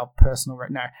that's our personal...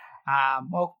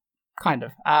 well, kind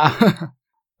of.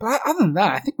 But other than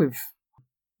that, I think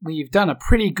we've done a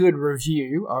pretty good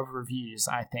review of reviews,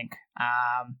 I think.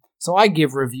 So I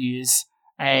give reviews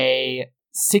a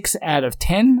 6 out of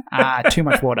 10. Too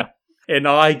much water. And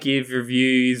I give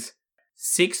reviews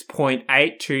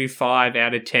 6.825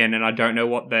 out of 10, and I don't know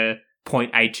what the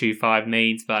 0.825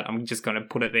 means, but I'm just going to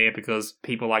put it there because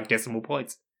people like decimal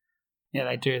points. Yeah,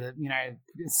 they do.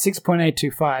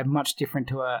 6.825, much different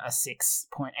to a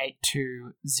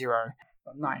 6.820.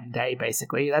 Night and day,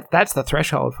 basically. That's the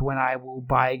threshold for when I will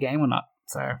buy a game or not.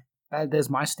 So there's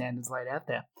my standards laid out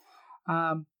there.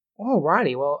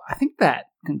 Alrighty, well, I think that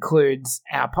concludes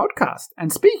our podcast.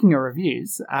 And speaking of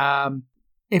reviews,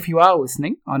 if you are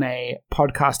listening on a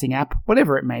podcasting app,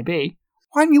 whatever it may be,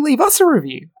 why don't you leave us a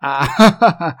review?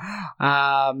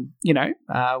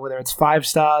 Whether it's 5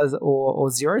 stars or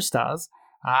 0 stars,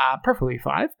 preferably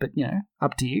 5, but,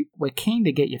 up to you. We're keen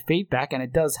to get your feedback, and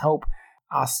it does help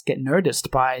us get noticed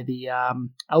by the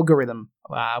algorithm,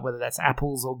 whether that's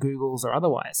Apple's or Google's or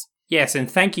otherwise. Yes,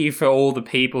 and thank you for all the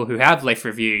people who have left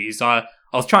reviews. I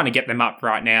was trying to get them up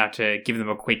right now to give them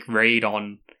a quick read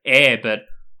on air, but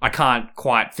I can't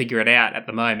quite figure it out at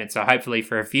the moment, so hopefully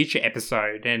for a future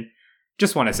episode. And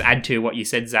just want to add to what you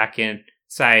said, Zach, and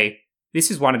say this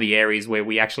is one of the areas where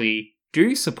we actually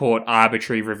do support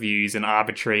arbitrary reviews and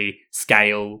arbitrary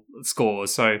scale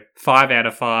scores. So 5 out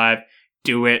of 5,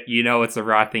 do it, it's the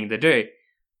right thing to do.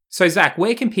 So, Zach,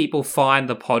 where can people find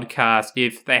the podcast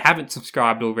if they haven't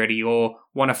subscribed already or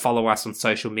want to follow us on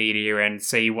social media and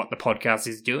see what the podcast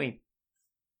is doing?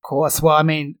 Of course. Well,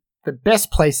 the best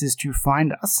places to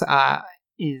find us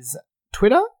is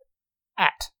Twitter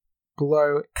at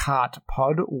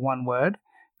BlowCartPod, one word.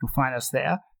 You'll find us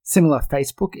there. Similar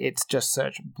Facebook, it's just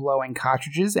search Blowing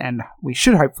Cartridges, and we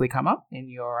should hopefully come up in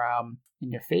your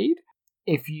feed.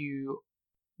 If you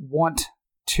want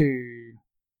to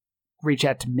reach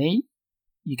out to me,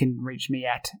 you can reach me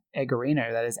at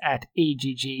Eggerino, that is at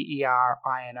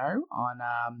EGGERINO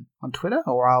on Twitter,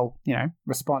 or I'll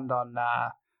respond on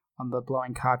the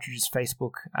Blowing Cartridges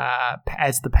Facebook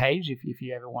as the page if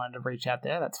you ever wanted to reach out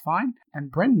there. That's fine. And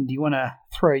Brendan, do you want to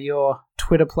throw your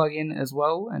Twitter plug in as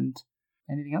well, and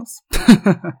anything else?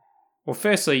 Well,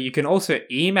 firstly, you can also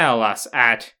email us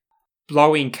at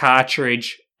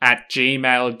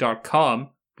blowingcartridge@gmail.com.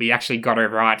 We actually got it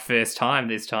right first time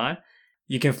this time.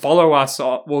 You can follow us,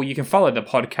 you can follow the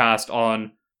podcast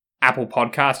on Apple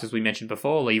Podcast, as we mentioned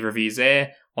before, leave reviews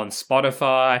there, on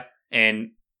Spotify,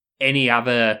 and any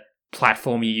other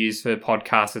platform you use for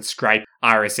podcasts that scrape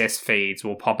RSS feeds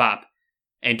will pop up.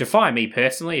 And to find me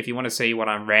personally, if you want to see what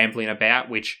I'm rambling about,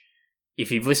 which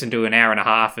if you've listened to an hour and a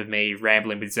half of me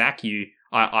rambling with Zach,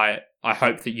 I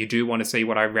hope that you do want to see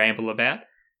what I ramble about.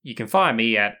 You can find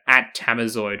me at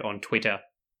Tamazoid on Twitter.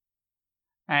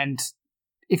 And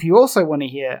if you also want to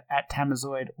hear at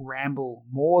Tamazoid ramble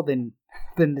more than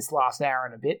this last hour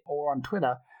and a bit, or on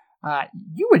Twitter,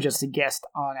 you were just a guest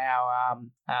on our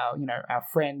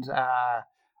friend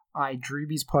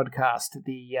iDrewby's podcast,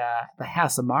 the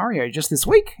House of Mario, just this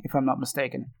week, if I'm not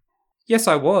mistaken. Yes,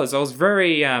 I was. I was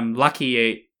very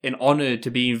lucky and honoured to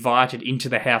be invited into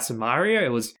the House of Mario. It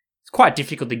was quite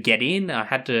difficult to get in. I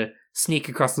had to sneak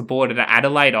across the border to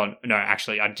Adelaide. No,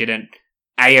 actually, I didn't.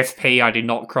 AFP, I did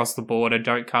not cross the border.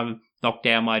 Don't come knock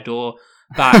down my door.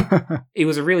 But it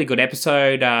was a really good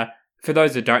episode. For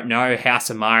those that don't know, House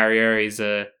of Mario is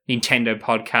a Nintendo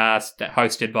podcast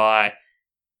hosted by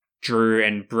Drew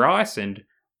and Bryce. And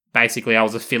basically, I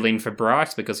was a fill-in for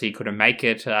Bryce because he couldn't make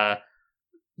it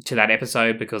to that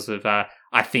episode because of, I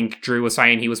think Drew was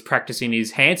saying he was practicing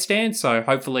his handstands. So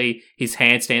hopefully his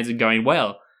handstands are going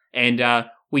well. And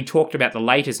we talked about the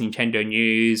latest Nintendo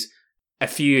news, a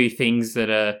few things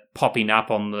that are popping up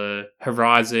on the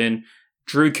horizon.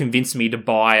 Drew convinced me to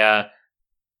buy a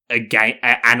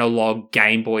analog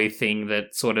Game Boy thing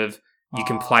that sort of you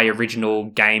can play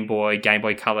original Game Boy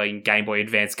Color, and Game Boy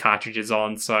Advance cartridges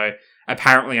on. So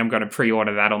apparently I'm going to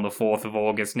pre-order that on the 4th of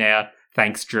August now.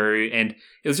 Thanks, Drew. And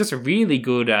it was just a really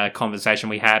good conversation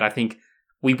we had. I think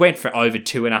we went for over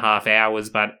 2.5 hours,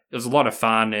 but it was a lot of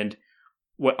fun, and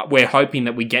we're hoping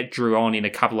that we get Drew on in a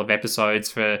couple of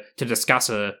episodes to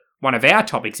discuss one of our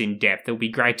topics in depth. It'll be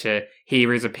great to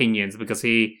hear his opinions because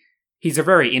he's a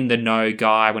very in-the-know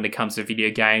guy when it comes to video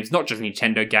games, not just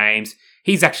Nintendo games.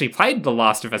 He's actually played The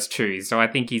Last of Us 2, so I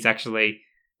think he's actually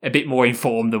a bit more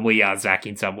informed than we are, Zach,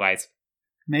 in some ways.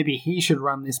 Maybe he should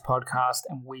run this podcast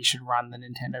and we should run the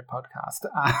Nintendo podcast.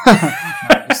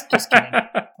 No, just kidding.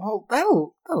 Well,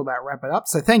 that'll about wrap it up.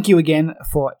 So thank you again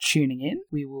for tuning in.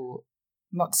 We will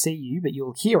not see you, but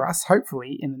you'll hear us,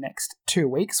 hopefully, in the next 2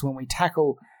 weeks when we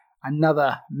tackle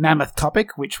another mammoth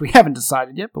topic, which we haven't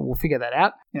decided yet, but we'll figure that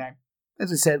out.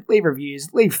 As I said, leave reviews,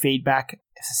 leave feedback.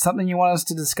 If there's something you want us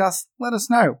to discuss, let us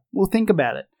know. We'll think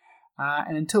about it.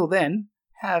 And until then,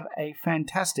 have a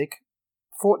fantastic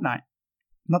fortnight.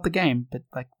 Not the game, but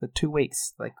like the 2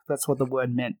 weeks. Like that's what the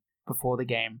word meant before the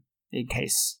game, in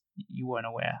case you weren't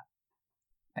aware.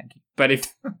 Thank you. But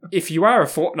if you are a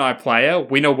Fortnite player,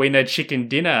 winner chicken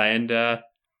dinner, and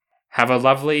have a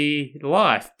lovely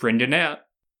life. Brendan out.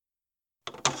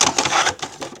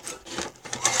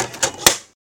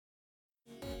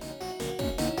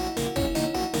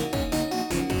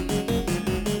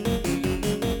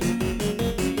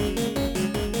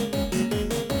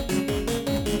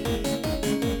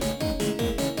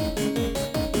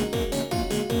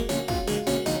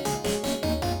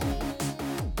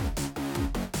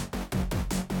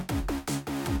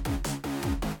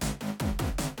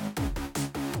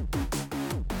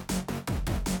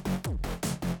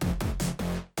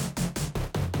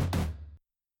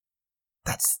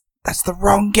 That's the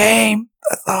wrong game.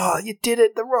 Oh, you did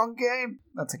it, the wrong game.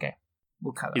 That's okay.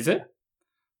 We'll cut it. Is it?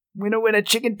 Winner,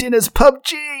 chicken dinner's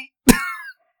PUBG.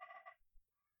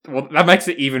 Well, that makes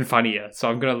it even funnier, so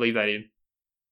I'm going to leave that in.